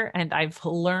nature, and I've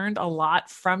learned a lot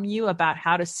from you about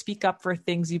how to speak up for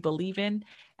things you believe in,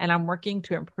 and I'm working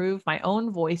to improve my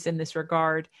own voice in this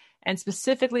regard. And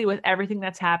specifically with everything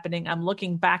that's happening, I'm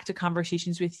looking back to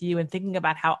conversations with you and thinking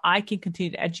about how I can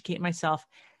continue to educate myself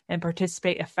and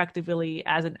participate effectively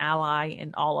as an ally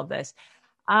in all of this.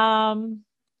 Okay, I'm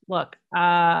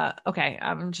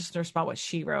just going to respond what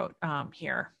she wrote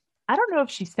here. I don't know if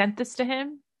she sent this to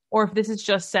him or if this is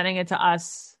just sending it to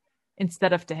us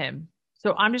instead of to him.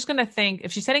 So I'm just going to think,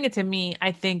 if she's sending it to me,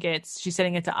 I think she's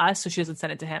sending it to us, so she doesn't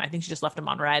send it to him. I think she just left him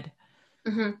on red.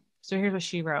 Mm-hmm. So here's what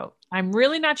she wrote. I'm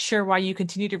really not sure why you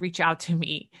continue to reach out to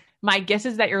me. My guess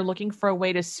is that you're looking for a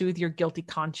way to soothe your guilty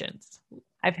conscience.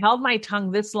 I've held my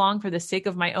tongue this long for the sake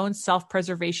of my own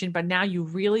self-preservation, but now you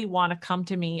really want to come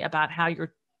to me about how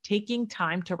you're taking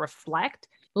time to reflect.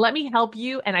 Let me help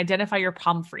you and identify your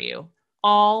problem for you.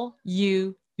 All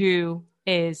you do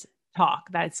is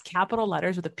talk. That's capital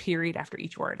letters with a period after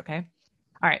each word. Okay.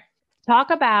 All right.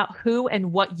 Talk about who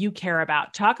and what you care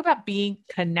about. Talk about being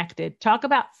connected. Talk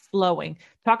about flowing.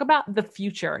 Talk about the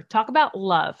future. Talk about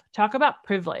love. Talk about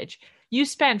privilege. You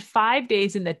spend 5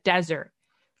 days in the desert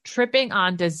tripping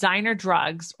on designer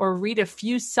drugs or read a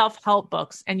few self-help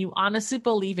books, and you honestly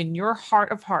believe in your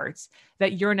heart of hearts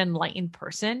that you're an enlightened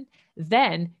person.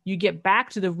 Then you get back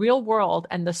to the real world,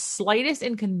 and the slightest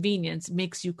inconvenience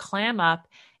makes you clam up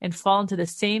and fall into the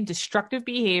same destructive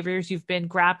behaviors you've been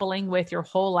grappling with your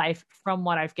whole life, from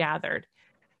what I've gathered.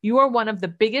 You are one of the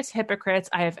biggest hypocrites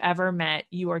I have ever met.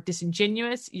 You are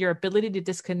disingenuous. Your ability to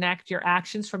disconnect your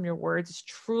actions from your words is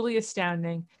truly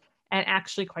astounding and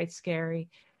actually quite scary.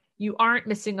 You aren't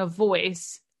missing a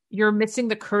voice. You're missing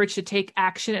the courage to take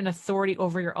action and authority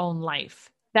over your own life.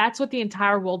 That's what the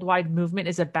entire worldwide movement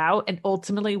is about, and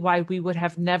ultimately why we would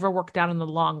have never worked out in the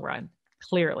long run,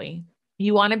 clearly.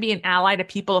 You want to be an ally to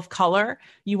people of color.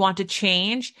 You want to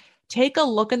change. Take a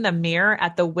look in the mirror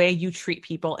at the way you treat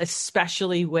people,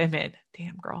 especially women.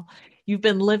 Damn, girl. You've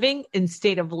been living in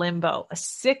state of limbo, a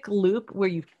sick loop where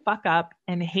you fuck up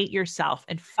and hate yourself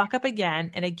and fuck up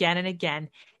again and again and again.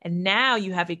 And now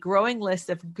you have a growing list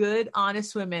of good,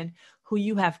 honest women who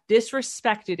you have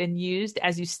disrespected and used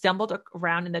as you stumbled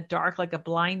around in the dark like a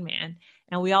blind man.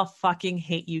 And we all fucking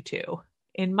hate you too.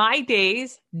 In my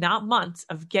days, not months,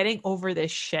 of getting over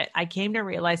this shit, I came to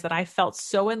realize that I felt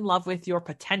so in love with your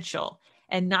potential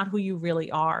and not who you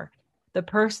really are. The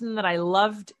person that I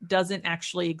loved doesn't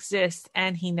actually exist,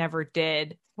 and he never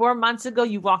did. 4 months ago,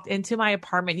 you walked into my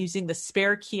apartment using the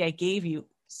spare key I gave you.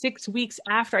 6 weeks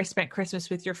after I spent Christmas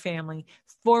with your family.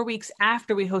 4 weeks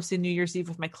after we hosted New Year's Eve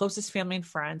with my closest family and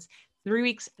friends. 3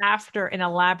 weeks after an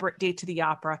elaborate date to the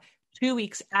opera. 2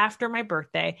 weeks after my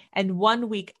birthday, and 1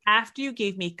 week after you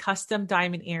gave me custom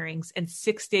diamond earrings, and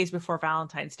 6 days before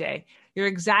Valentine's Day. Your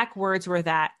exact words were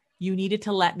that you needed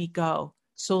to let me go.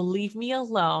 So leave me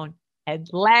alone and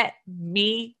let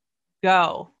me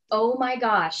go. Oh my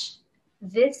gosh.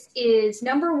 This is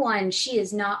number one, she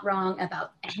is not wrong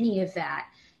about any of that.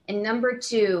 And number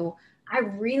two, I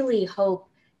really hope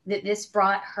that this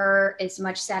brought her as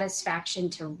much satisfaction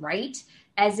to write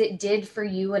as it did for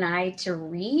you and I to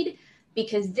read,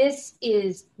 because this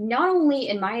is not only,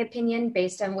 in my opinion,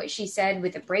 based on what she said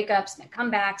with the breakups and the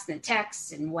comebacks and the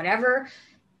texts and whatever,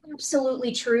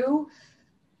 absolutely true,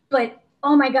 but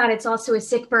oh my God, it's also a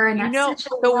sick burn. That's such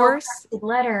a the worst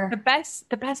letter.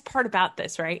 The best part about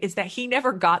this, right, is that he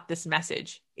never got this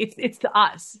message. It's to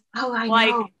us. Oh, I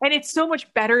know. And it's so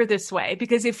much better this way,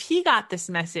 because if he got this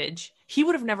message, he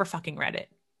would have never fucking read it.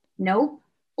 Nope.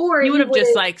 Or he would have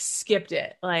just skipped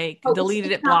it,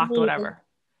 deleted it, blocked, whatever.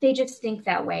 They just think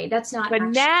that way. That's not. But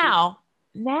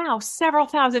now several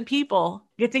thousand people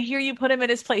get to hear you put him in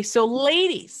his place. So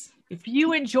ladies, if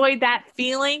you enjoyed that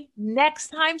feeling, next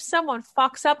time someone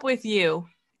fucks up with you,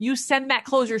 you send that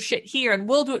closure shit here and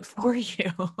we'll do it for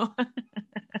you.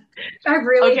 I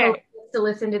really hope to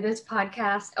listen to this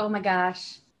podcast. Oh my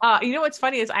gosh. You know what's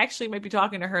funny is I actually might be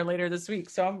talking to her later this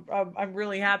week. So I'm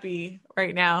really happy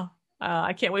right now.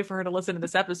 I can't wait for her to listen to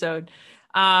this episode.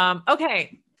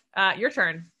 Okay. Your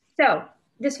turn. So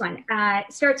this one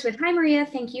starts with, "Hi, Maria.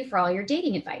 Thank you for all your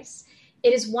dating advice.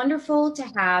 It is wonderful to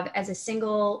have as a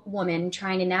single woman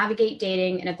trying to navigate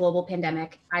dating in a global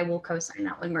pandemic." I will co-sign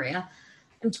that one, Maria.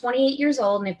 "I'm 28 years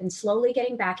old and I've been slowly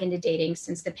getting back into dating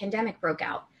since the pandemic broke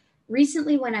out.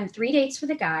 Recently went on 3 dates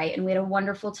with a guy and we had a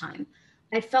wonderful time.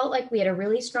 I felt like we had a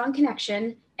really strong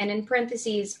connection, and in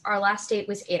parentheses, our last date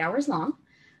was 8 hours long.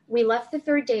 We left the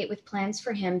third date with plans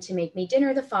for him to make me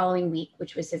dinner the following week,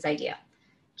 which was his idea.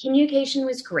 Communication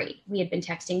was great. We had been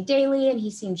texting daily and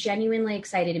he seemed genuinely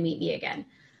excited to meet me again.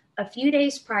 A few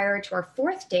days prior to our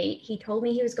fourth date, he told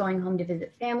me he was going home to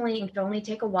visit family and could only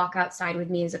take a walk outside with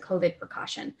me as a COVID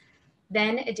precaution.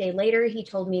 Then a day later, he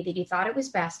told me that he thought it was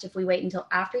best if we wait until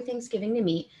after Thanksgiving to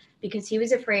meet because he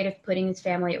was afraid of putting his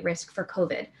family at risk for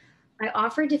COVID. I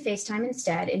offered to FaceTime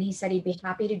instead, and he said he'd be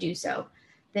happy to do so.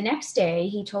 The next day,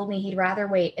 he told me he'd rather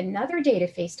wait another day to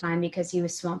FaceTime because he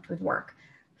was swamped with work.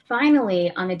 Finally,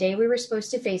 on the day we were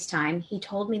supposed to FaceTime, he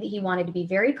told me that he wanted to be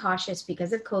very cautious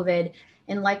because of COVID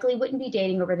and likely wouldn't be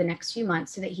dating over the next few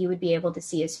months so that he would be able to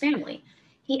see his family.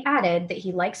 He added that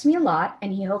he likes me a lot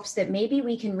and he hopes that maybe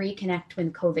we can reconnect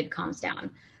when COVID calms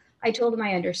down. I told him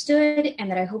I understood and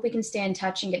that I hope we can stay in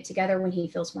touch and get together when he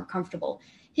feels more comfortable.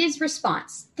 His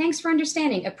response: thanks for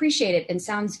understanding, appreciate it, and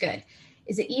sounds good.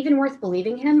 Is it even worth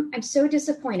believing him? I'm so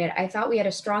disappointed. I thought we had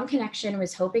a strong connection,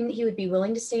 was hoping that he would be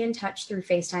willing to stay in touch through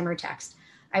FaceTime or text.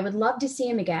 I would love to see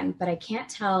him again, but I can't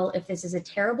tell if this is a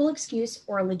terrible excuse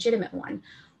or a legitimate one.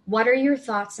 What are your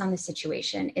thoughts on the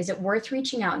situation? Is it worth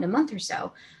reaching out in a month or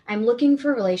so? I'm looking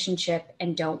for a relationship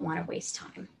and don't want to waste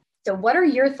time. So what are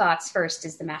your thoughts first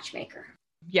as the matchmaker?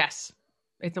 Yes,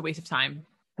 it's a waste of time.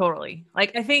 Totally.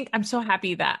 Like, I think I'm so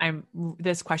happy that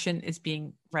this question is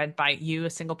being read by you, a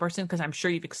single person, because I'm sure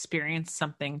you've experienced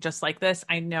something just like this.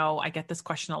 I know I get this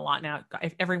question a lot now.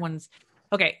 If everyone's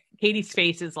okay, Katie's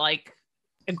face is like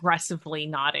aggressively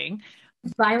nodding.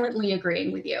 Violently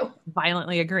agreeing with you.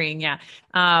 Violently agreeing. Yeah.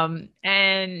 Yeah,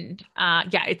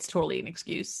 it's totally an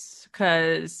excuse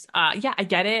because, yeah, I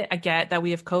get it. I get that we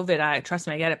have COVID. Trust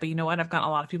me, I get it. But you know what? I've got a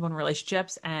lot of people in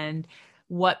relationships, and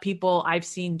what people I've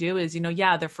seen do is,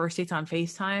 yeah, their first date's on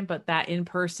FaceTime, but that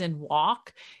in-person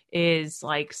walk is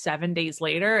like 7 days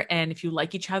later. And if you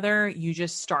like each other, you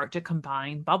just start to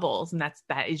combine bubbles, and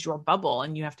that is your bubble.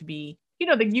 And you have to be,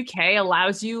 the UK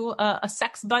allows you a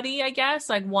sex buddy, I guess,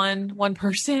 like one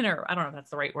person, or I don't know if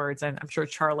that's the right words. I'm sure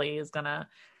Charlie is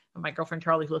my girlfriend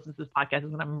Charlie, who listens to this podcast, is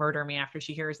going to murder me after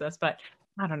she hears this, but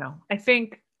I don't know. I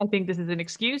think this is an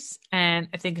excuse. And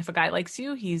I think if a guy likes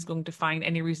you, he's going to find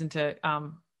any reason to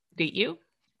date you.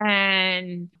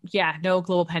 And yeah, no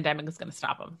global pandemic is going to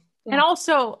stop him. Yeah. And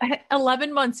also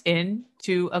 11 months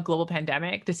into a global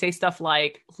pandemic to say stuff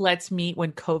like, let's meet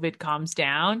when COVID calms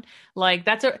down. Like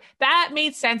that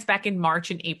made sense back in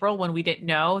March and April when we didn't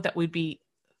know that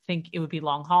think it would be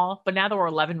long haul. But now that we're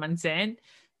 11 months in,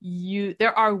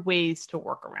 there are ways to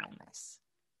work around this.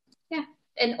 Yeah.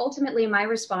 And ultimately my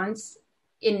response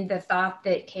in the thought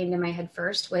that came to my head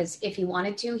first was, if he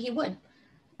wanted to, he would.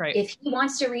 Right. If he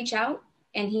wants to reach out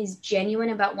and he's genuine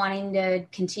about wanting to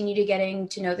continue to getting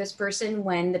to know this person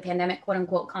when the pandemic, quote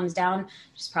unquote, comes down,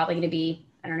 which is probably going to be,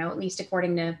 I don't know, at least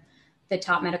according to the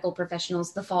top medical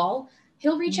professionals, the fall,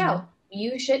 he'll reach out.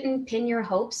 You shouldn't pin your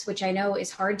hopes, which I know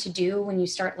is hard to do when you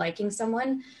start liking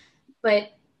someone.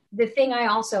 But the thing I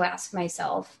also ask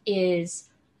myself is,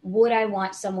 would I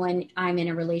want someone I'm in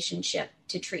a relationship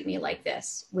to treat me like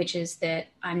this, which is that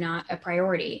I'm not a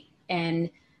priority? And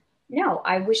no,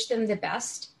 I wish them the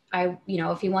best.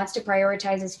 If he wants to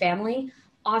prioritize his family,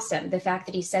 awesome. The fact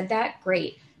that he said that,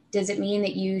 great. Does it mean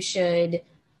that you should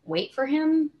wait for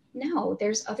him? No,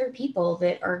 there's other people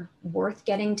that are worth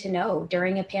getting to know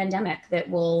during a pandemic that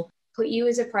will put you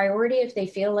as a priority if they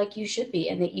feel like you should be,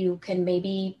 and that you can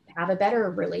maybe have a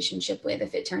better relationship with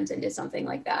if it turns into something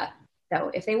like that. So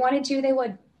if they wanted to, they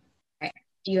would. Right.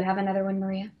 Do you have another one,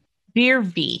 Maria? Dear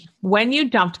V, when you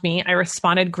dumped me, I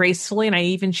responded gracefully and I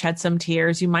even shed some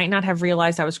tears. You might not have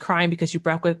realized I was crying because you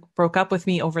broke up with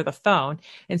me over the phone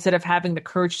instead of having the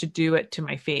courage to do it to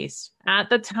my face. At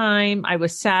the time, I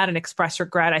was sad and expressed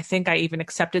regret. I think I even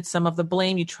accepted some of the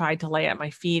blame you tried to lay at my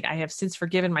feet. I have since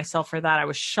forgiven myself for that. I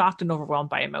was shocked and overwhelmed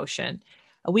by emotion.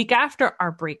 A week after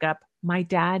our breakup, my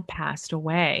dad passed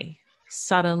away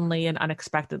suddenly and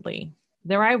unexpectedly.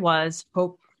 There I was,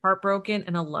 heartbroken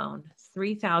and alone,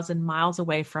 3,000 miles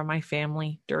away from my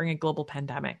family during a global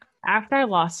pandemic. After I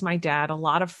lost my dad, a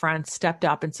lot of friends stepped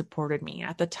up and supported me.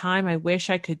 At the time, I wish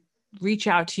I could reach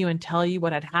out to you and tell you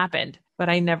what had happened, but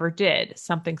I never did.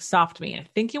 Something stopped me. I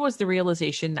think it was the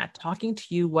realization that talking to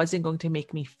you wasn't going to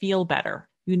make me feel better.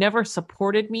 You never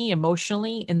supported me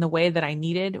emotionally in the way that I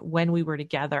needed when we were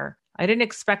together. I didn't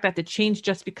expect that to change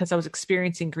just because I was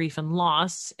experiencing grief and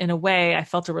loss. In a way, I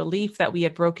felt a relief that we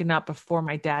had broken up before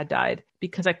my dad died,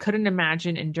 because I couldn't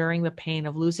imagine enduring the pain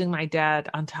of losing my dad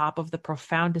on top of the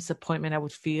profound disappointment I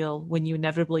would feel when you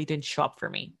inevitably didn't show up for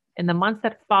me. In the months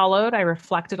that followed, I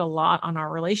reflected a lot on our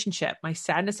relationship. My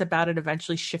sadness about it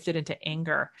eventually shifted into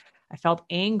anger. I felt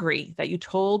angry that you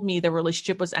told me the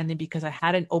relationship was ending because I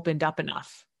hadn't opened up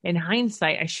enough. In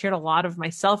hindsight, I shared a lot of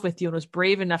myself with you and was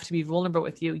brave enough to be vulnerable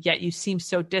with you, yet you seemed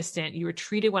so distant. You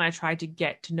retreated when I tried to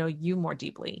get to know you more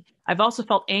deeply. I've also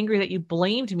felt angry that you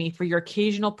blamed me for your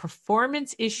occasional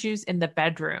performance issues in the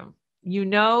bedroom. You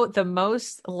know, the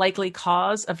most likely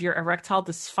cause of your erectile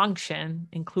dysfunction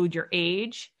include your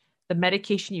age, the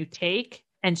medication you take,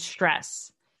 and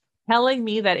stress. Telling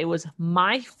me that it was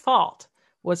my fault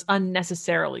was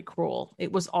unnecessarily cruel.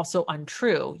 It was also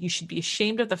untrue. You should be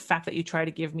ashamed of the fact that you try to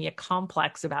give me a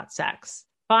complex about sex.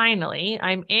 Finally,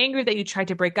 I'm angry that you tried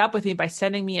to break up with me by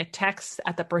sending me a text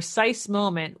at the precise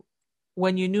moment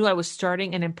when you knew I was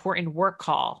starting an important work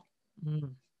call.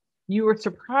 You were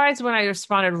surprised when I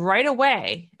responded right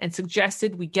away and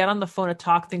suggested we get on the phone to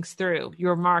talk things through. You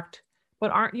remarked, "But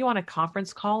aren't you on a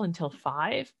conference call until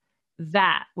 5?"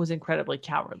 That was incredibly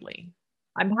cowardly.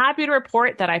 I'm happy to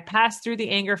report that I passed through the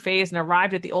anger phase and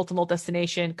arrived at the ultimate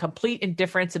destination, complete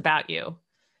indifference about you.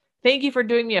 Thank you for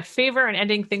doing me a favor and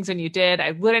ending things when you did.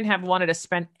 I wouldn't have wanted to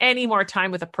spend any more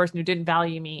time with a person who didn't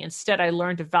value me. Instead, I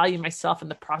learned to value myself in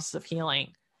the process of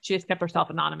healing. She has kept herself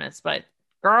anonymous, but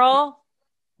girl,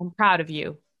 I'm proud of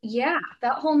you. Yeah,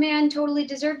 that whole man totally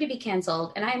deserved to be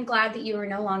canceled. And I am glad that you are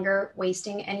no longer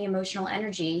wasting any emotional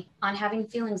energy on having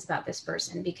feelings about this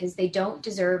person because they don't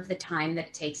deserve the time that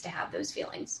it takes to have those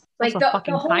feelings. Like Also, the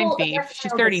fucking time whole thief.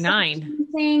 She's 39.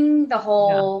 thing, the Yeah.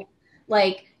 whole,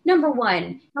 like, number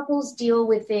one, couples deal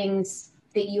with things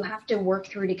that you have to work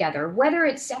through together, whether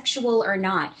it's sexual or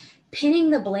not.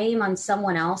 Pinning the blame on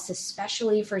someone else,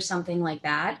 especially for something like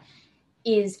that,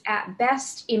 is at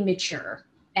best immature.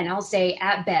 And I'll say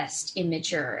at best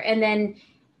immature. And then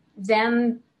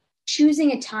them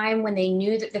choosing a time when they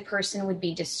knew that the person would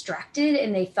be distracted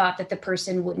and they thought that the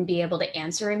person wouldn't be able to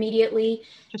answer immediately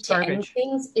Just to end garbage.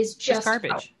 things is just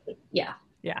garbage. Yeah.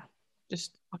 Yeah.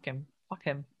 Just fuck him. Fuck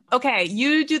him. Okay,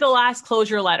 you do the last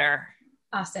closure letter.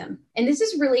 Awesome. And this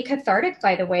is really cathartic,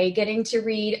 by the way, getting to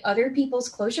read other people's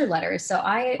closure letters. So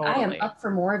I am up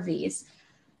for more of these.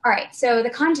 All right, so the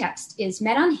context is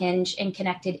met on Hinge and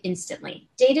connected instantly.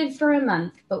 Dated for a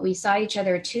month, but we saw each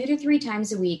other 2 to 3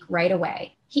 times a week right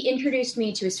away. He introduced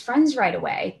me to his friends right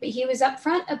away, but he was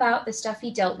upfront about the stuff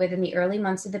he dealt with in the early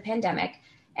months of the pandemic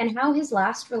and how his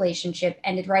last relationship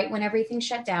ended right when everything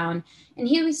shut down, and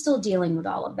he was still dealing with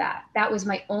all of that. That was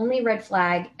my only red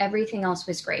flag. Everything else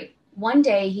was great. One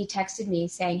day, he texted me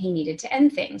saying he needed to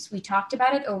end things. We talked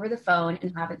about it over the phone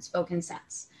and haven't spoken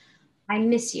since. I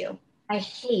miss you. I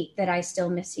hate that I still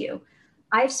miss you.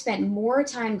 I've spent more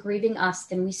time grieving us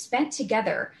than we spent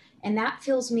together, and that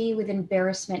fills me with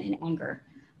embarrassment and anger.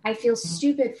 I feel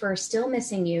stupid for still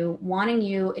missing you, wanting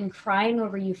you, and crying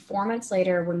over you 4 months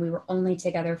later when we were only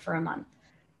together for a month.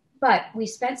 But we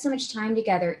spent so much time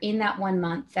together in that 1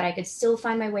 month that I could still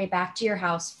find my way back to your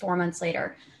house 4 months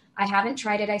later. I haven't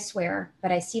tried it, I swear,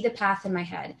 but I see the path in my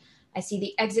head. I see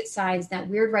the exit signs, that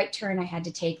weird right turn I had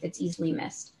to take that's easily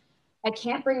missed. I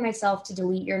can't bring myself to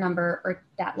delete your number or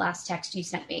that last text you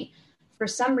sent me. For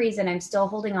some reason, I'm still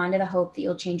holding on to the hope that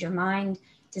you'll change your mind,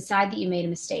 decide that you made a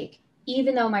mistake,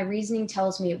 even though my reasoning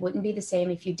tells me it wouldn't be the same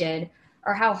if you did,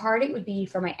 or how hard it would be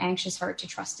for my anxious heart to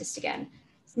trust us again.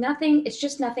 It's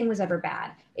just nothing was ever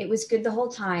bad. It was good the whole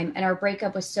time, and our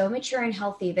breakup was so mature and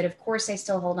healthy that of course I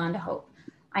still hold on to hope.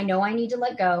 I know I need to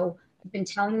let go. I've been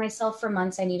telling myself for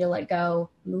months I need to let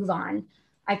go, move on.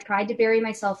 I've tried to bury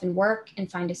myself in work and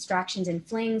find distractions in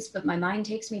flings, but my mind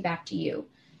takes me back to you.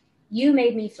 You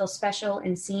made me feel special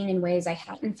and seen in ways I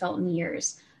hadn't felt in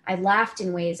years. I laughed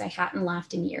in ways I hadn't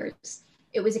laughed in years.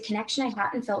 It was a connection I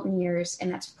hadn't felt in years,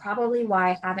 and that's probably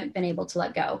why I haven't been able to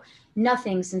let go.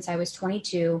 Nothing since I was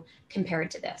 22 compared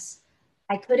to this.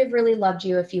 I could have really loved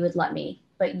you if you would let me,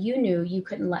 but you knew you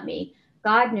couldn't let me.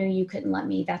 God knew you couldn't let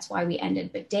me. That's why we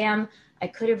ended. But damn, I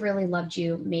could have really loved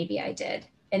you. Maybe I did.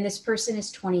 And this person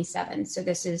is 27. So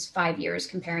this is 5 years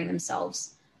comparing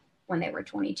themselves when they were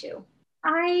 22.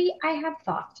 I have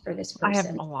thoughts for this person. I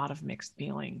have a lot of mixed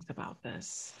feelings about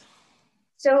this.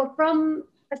 So from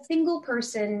a single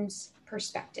person's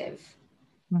perspective,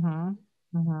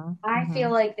 I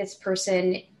feel like this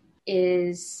person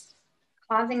is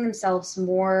causing themselves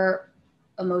more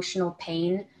emotional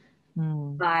pain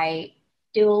by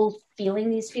still feeling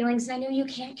these feelings. And I know you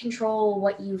can't control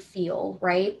what you feel,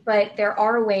 right? But there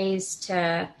are ways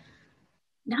to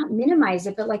not minimize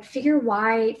it, but like figure out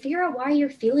why you're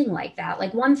feeling like that.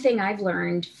 Like one thing I've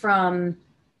learned from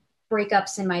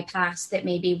breakups in my past that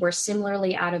maybe were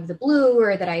similarly out of the blue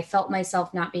or that I felt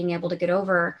myself not being able to get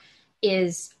over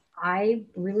is I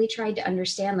really tried to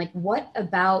understand, like, what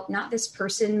about not this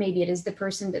person, maybe it is the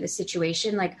person, but the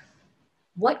situation, like,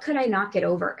 what could I not get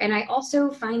over? And I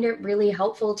also find it really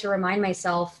helpful to remind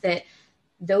myself that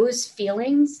those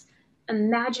feelings,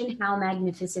 imagine how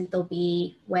magnificent they'll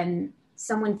be when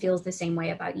someone feels the same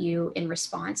way about you in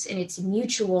response. And it's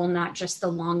mutual, not just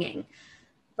the longing.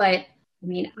 But I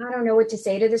mean, I don't know what to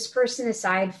say to this person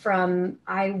aside from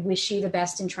I wish you the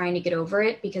best in trying to get over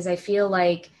it, because I feel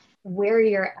like where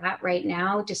you're at right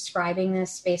now, describing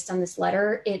this based on this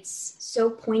letter, it's so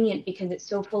poignant because it's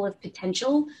so full of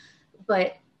potential,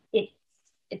 but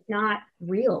it's not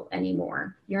real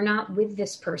anymore. You're not with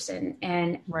this person.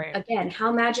 And again,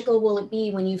 how magical will it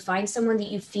be when you find someone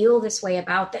that you feel this way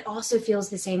about that also feels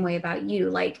the same way about you?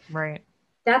 Like,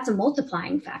 that's a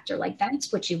multiplying factor. Like,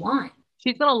 that's what you want.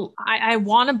 I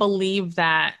want to believe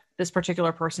that this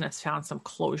particular person has found some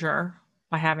closure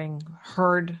by having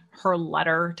heard her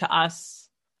letter to us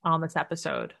on this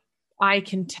episode. I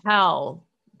can tell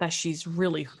that she's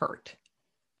really hurt.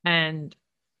 And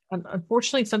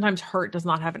unfortunately, sometimes hurt does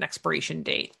not have an expiration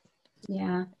date.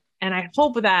 Yeah. And I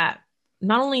hope that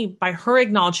not only by her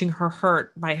acknowledging her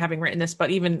hurt by having written this,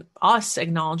 but even us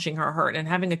acknowledging her hurt and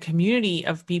having a community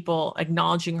of people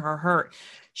acknowledging her hurt,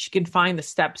 she can find the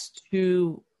steps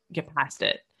to get past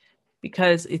it.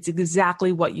 Because it's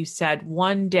exactly what you said.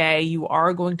 One day you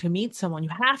are going to meet someone.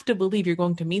 You have to believe you're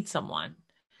going to meet someone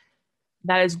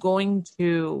that is going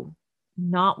to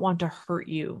not want to hurt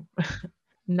you,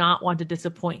 not want to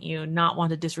disappoint you, not want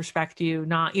to disrespect you,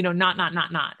 not,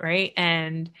 not, right?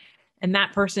 And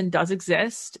that person does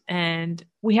exist. And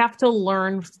we have to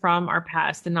learn from our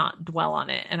past and not dwell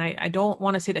on it. And I don't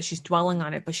want to say that she's dwelling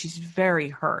on it, but she's very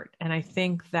hurt. And I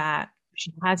think that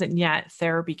she hasn't yet,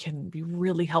 therapy can be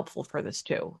really helpful for this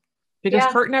too. Because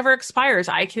hurt never expires.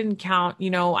 I can count,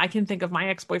 I can think of my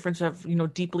ex-boyfriends who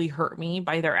have, deeply hurt me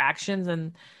by their actions,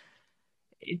 and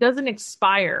it doesn't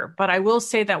expire. But I will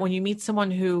say that when you meet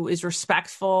someone who is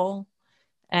respectful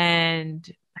and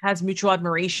has mutual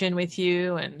admiration with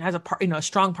you and has a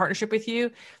strong partnership with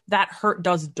you, that hurt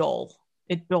does dull.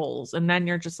 It dulls. And then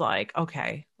you're just like,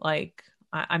 okay, like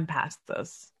I'm past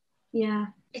this. Yeah.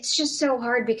 It's just so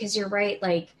hard because you're right.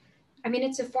 Like, I mean,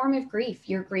 it's a form of grief.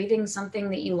 You're grieving something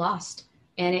that you lost,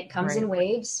 and it comes in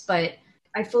waves, but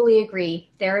I fully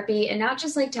agree. Therapy, and not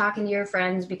just like talking to your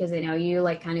friends because they know you,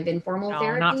 like kind of informal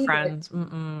therapy. Not friends.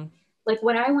 Like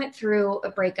when I went through a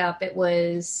breakup, it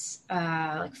was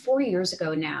like 4 years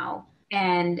ago now.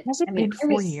 And has it been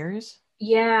 4 years?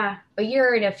 Yeah. A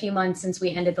year and a few months since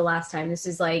we ended the last time. This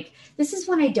is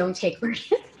when I don't take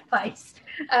Maria's advice.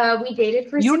 We dated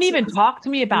for 6 months. You don't even talk to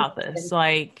me about this.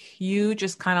 Like you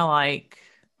just kind of like,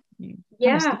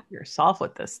 yourself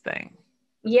with this thing.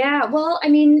 Yeah. Well, I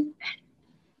mean,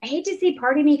 I hate to say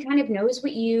part of me kind of knows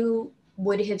what you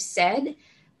would have said,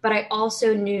 but I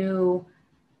also knew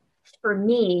for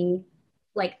me,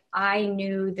 like I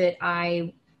knew that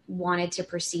I wanted to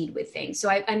proceed with things. So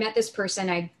I met this person.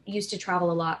 I used to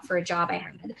travel a lot for a job I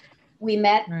had. We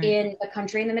met in a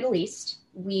country in the Middle East.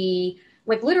 We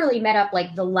like literally met up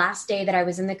like the last day that I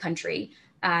was in the country.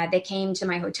 They came to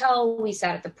my hotel. We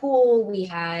sat at the pool. We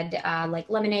had like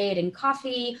lemonade and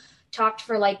coffee, talked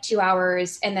for like 2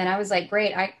 hours. And then I was like,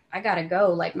 great, I gotta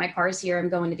go. Like my car's here. I'm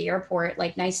going to the airport.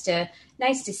 Like nice to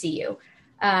see you.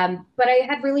 But I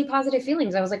had really positive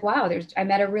feelings. I was like, wow, I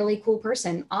met a really cool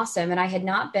person. Awesome. And I had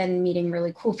not been meeting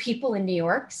really cool people in New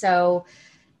York. So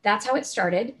that's how it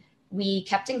started. We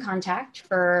kept in contact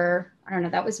for, I don't know,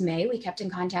 that was May. We kept in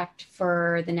contact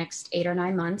for the next 8 or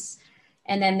 9 months.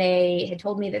 And then they had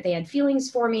told me that they had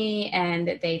feelings for me and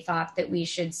that they thought that we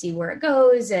should see where it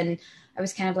goes. And I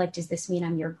was kind of like, does this mean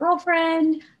I'm your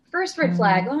girlfriend? First red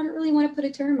flag. Oh, I don't really want to put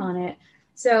a term on it.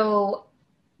 So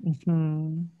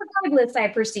regardless, I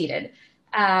proceeded.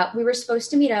 We were supposed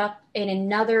to meet up in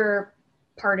another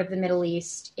part of the Middle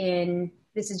East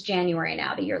this is January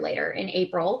now, a year later, in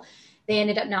April. They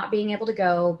ended up not being able to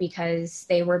go because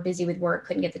they were busy with work,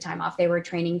 couldn't get the time off. They were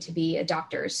training to be a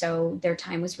doctor, so their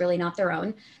time was really not their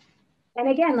own. And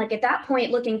again, like at that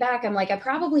point, looking back, I'm like, I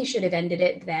probably should have ended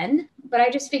it then, but I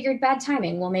just figured bad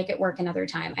timing. We'll make it work another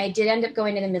time. I did end up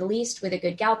going to the Middle East with a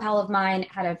good gal pal of mine,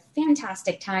 had a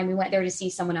fantastic time. We went there to see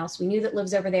someone else we knew that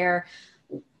lives over there.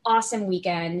 Awesome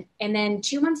weekend. And then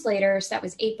 2 months later, so that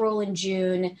was April and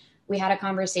June, we had a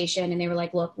conversation and they were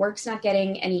like, look, work's not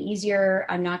getting any easier.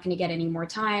 I'm not going to get any more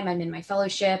time. I'm in my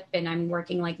fellowship and I'm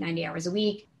working like 90 hours a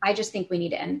week. I just think we need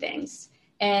to end things.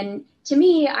 And to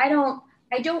me, I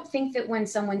don't think that when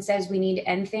someone says we need to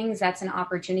end things, that's an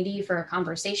opportunity for a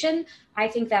conversation. I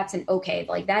think that's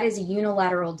like that is a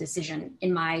unilateral decision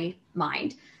in my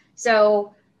mind.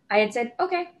 So I had said,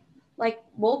 okay, like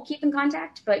we'll keep in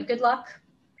contact, but good luck,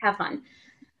 have fun.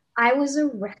 I was a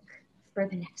wreck for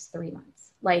the next 3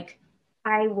 months. Like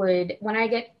when I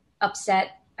get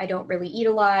upset, I don't really eat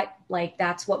a lot. Like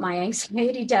that's what my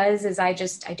anxiety does is I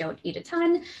don't eat a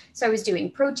ton. So I was doing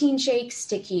protein shakes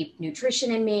to keep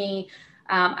nutrition in me.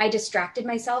 I distracted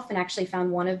myself and actually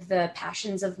found one of the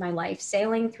passions of my life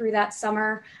sailing through that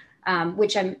summer,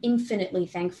 which I'm infinitely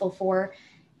thankful for.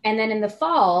 And then in the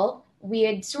fall, we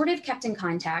had sort of kept in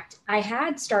contact. I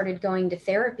had started going to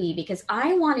therapy because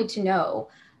I wanted to know,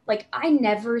 like, I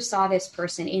never saw this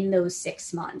person in those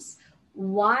 6 months.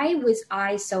 Why was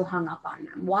I so hung up on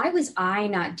them? Why was I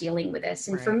not dealing with this?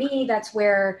 And for me, that's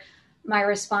where my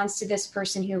response to this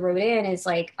person who wrote in is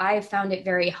like, I found it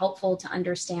very helpful to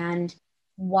understand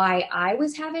why I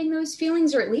was having those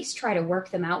feelings, or at least try to work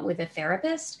them out with a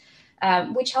therapist,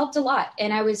 which helped a lot.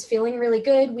 And I was feeling really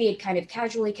good. We had kind of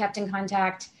casually kept in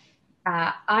contact.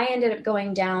 I ended up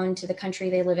going down to the country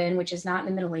they live in, which is not in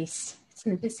the Middle East, it's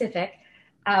in the Pacific.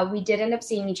 We did end up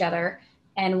seeing each other.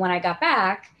 And when I got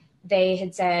back, they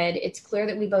had said, it's clear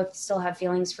that we both still have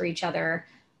feelings for each other.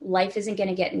 Life isn't going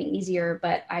to get any easier,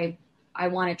 but I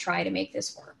want to try to make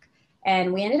this work.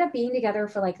 And we ended up being together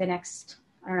for like the next,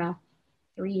 I don't know,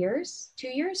 2 years.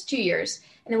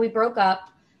 And then we broke up.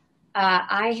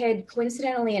 I had,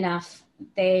 coincidentally enough,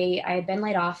 I had been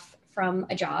laid off from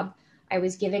a job. I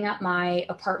was giving up my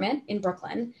apartment in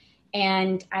Brooklyn,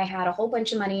 and I had a whole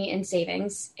bunch of money in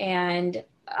savings, and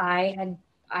I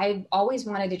always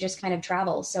wanted to just kind of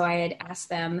travel. So I had asked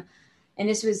them, and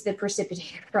this was the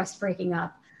precipitator for us breaking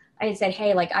up. I had said,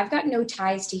 hey, like, I've got no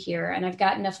ties to here, and I've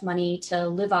got enough money to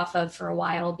live off of for a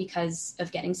while because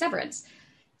of getting severance.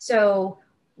 So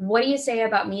what do you say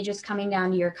about me just coming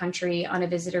down to your country on a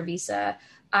visitor visa?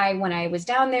 When I was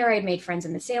down there, I'd made friends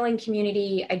in the sailing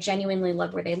community. I genuinely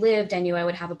loved where they lived. I knew I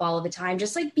would have a ball of a time,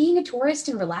 just like being a tourist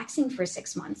and relaxing for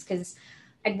 6 months, because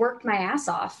I'd worked my ass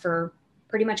off for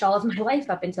pretty much all of my life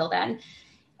up until then.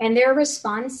 And their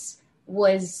response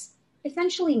was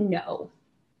essentially no.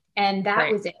 And that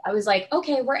was it. I was like,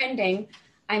 okay, we're ending.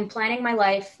 I'm planning my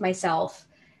life myself.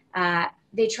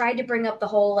 They tried to bring up the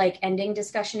whole like ending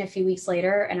discussion a few weeks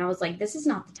later. And I was like, this is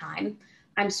not the time.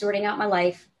 I'm sorting out my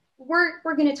life.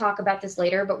 We're going to talk about this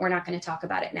later, but we're not going to talk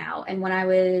about it now. And when I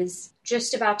was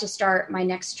just about to start my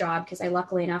next job, because I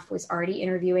luckily enough was already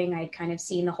interviewing, I'd kind of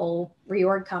seen the whole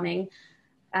reorg coming.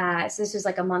 So this was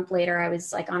like a month later. I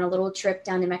was like on a little trip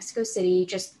down to Mexico City,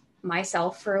 just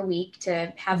myself for a week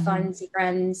to have fun, see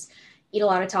friends, eat a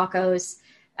lot of tacos.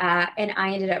 And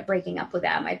I ended up breaking up with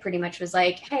them. I pretty much was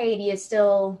like, hey, do you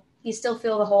still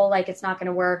feel the whole, like, it's not going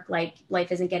to work. Like,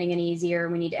 life isn't getting any easier.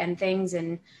 We need to end things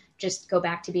and just go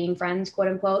back to being friends, quote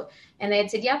unquote. And they had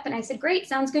said, yep. And I said, great,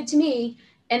 sounds good to me.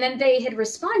 And then they had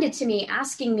responded to me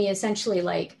asking me essentially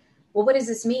like, well, what does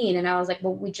this mean? And I was like,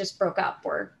 well, we just broke up.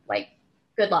 Or like,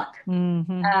 good luck.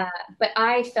 But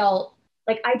I felt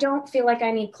like, I don't feel like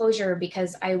I need closure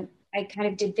because I kind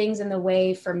of did things in the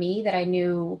way for me that I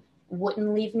knew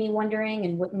wouldn't leave me wondering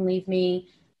and wouldn't leave me,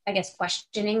 I guess,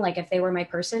 questioning, like if they were my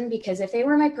person. Because if they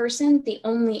were my person, the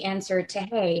only answer to,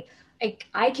 hey,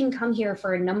 I can come here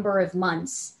for a number of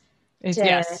months to see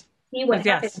what happens.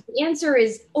 Yes. The answer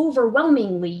is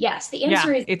overwhelmingly yes. The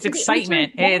answer is it's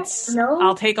excitement. It's no.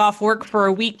 I'll take off work for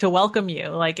a week to welcome you.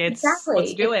 Like it's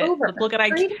let's do it. Over. Let's look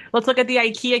at the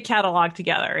IKEA catalog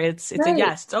together. It's a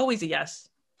yes. It's always a yes.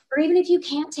 Or even if you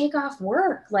can't take off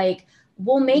work, like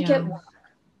we'll make it work.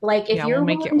 Like if you're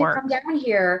willing to come down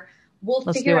here, we'll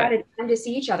figure out a time to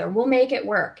see each other. We'll make it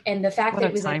work. And the fact that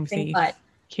it was anything but.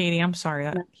 Katie, I'm sorry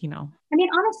that, I mean,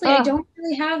 honestly, I don't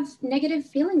really have negative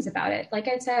feelings about it. Like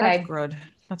I said,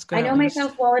 that's good. I know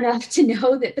myself well enough to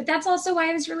know that, but that's also why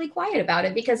I was really quiet about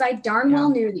it, because I darn well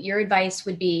knew that your advice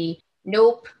would be,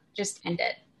 nope, just end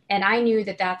it. And I knew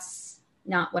that that's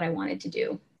not what I wanted to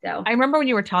do. So I remember when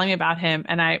you were telling me about him,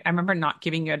 and I remember not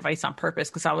giving you advice on purpose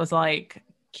because I was like,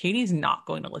 Katie's not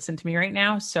going to listen to me right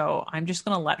now. So I'm just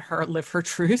going to let her live her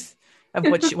truth of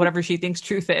whatever she thinks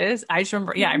truth is. I just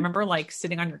remember, I remember like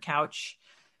sitting on your couch,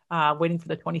 waiting for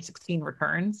the 2016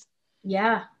 returns.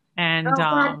 Yeah. And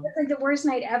that was like the worst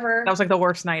night ever. That was like the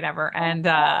worst night ever. And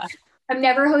I'm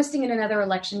never hosting another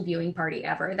election viewing party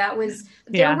ever. There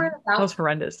were about that was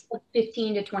horrendous.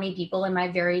 15 to 20 people in my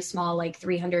very small, like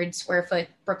 300 square foot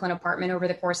Brooklyn apartment over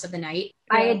the course of the night.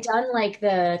 Yeah. I had done like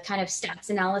the kind of stats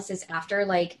analysis after,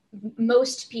 like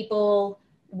most people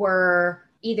were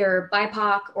either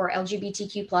BIPOC or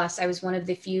LGBTQ+. I was one of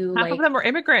the few. Half of them were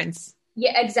immigrants.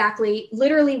 Yeah, exactly.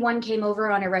 Literally one came over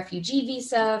on a refugee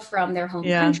visa from their home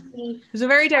country. It was a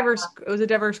very diverse, it was a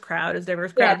diverse crowd.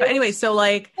 But anyway, so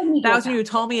like, that was when you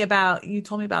told me about your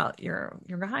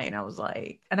guy. And I was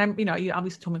like, and I'm, you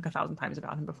obviously told me 1,000 times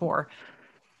about him before.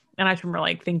 And I remember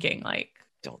like thinking like,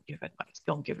 don't give advice.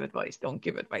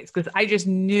 Because I just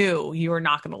knew you were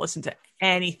not going to listen to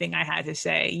anything I had to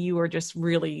say. You were just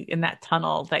really in that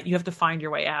tunnel that you have to find your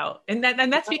way out. And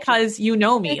that's because you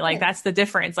know me. Like, that's the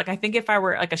difference. Like, I think if I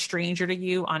were like a stranger to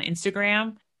you on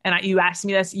Instagram and you asked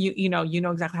me this, you know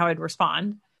exactly how I'd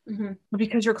respond. Mm-hmm. But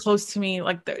because you're close to me,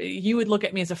 like you would look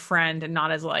at me as a friend and not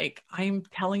as like, I'm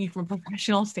telling you from a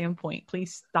professional standpoint,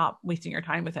 please stop wasting your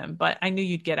time with him. But I knew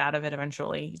you'd get out of it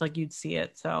eventually, like you'd see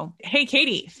it. So, hey,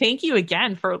 Katie, thank you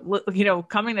again for,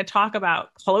 coming to talk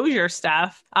about closure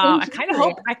stuff. I kind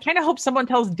of hope someone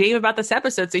tells Dave about this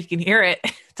episode so he can hear it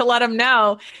to let him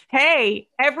know, hey,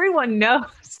 everyone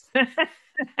knows.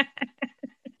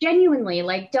 Genuinely,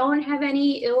 like, don't have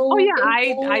any ill. Oh yeah,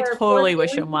 I totally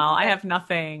wish him well. I have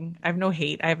nothing. I have no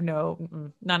hate. I have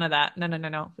none of that.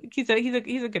 No. He's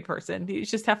a good person. He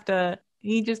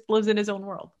just lives in his own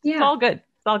world. Yeah, it's all good.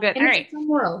 And all right.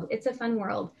 It's a fun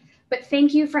world. But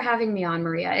thank you for having me on,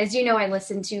 Maria. As you know, I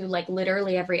listen to like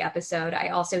literally every episode. I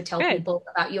also tell people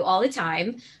about you all the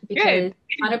time because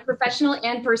on a professional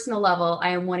and personal level, I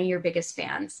am one of your biggest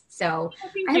fans. So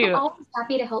I'm always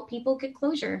happy to help people get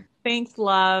closure. Thanks,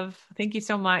 love. Thank you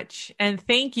so much. And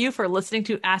thank you for listening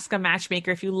to Ask a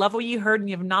Matchmaker. If you love what you heard and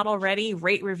you have not already,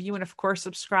 rate, review, and of course,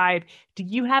 subscribe. Do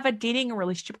you have a dating or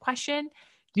relationship question?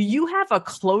 Do you have a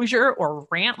closure or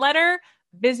rant letter?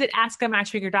 Visit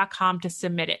askamatchmaker.com to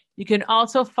submit it. You can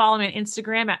also follow me on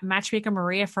Instagram at Matchmaker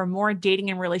Maria for more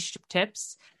dating and relationship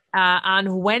tips.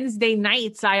 On Wednesday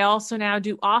nights, I also now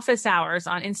do office hours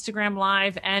on Instagram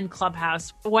Live and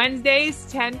Clubhouse. Wednesdays,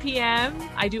 10 p.m.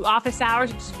 I do office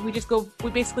hours. We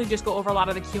basically just go over a lot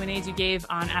of the Q&As you gave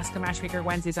on Ask a Matchmaker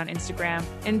Wednesdays on Instagram.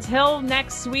 Until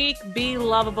next week, be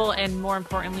lovable and more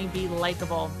importantly, be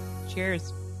likable.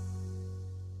 Cheers.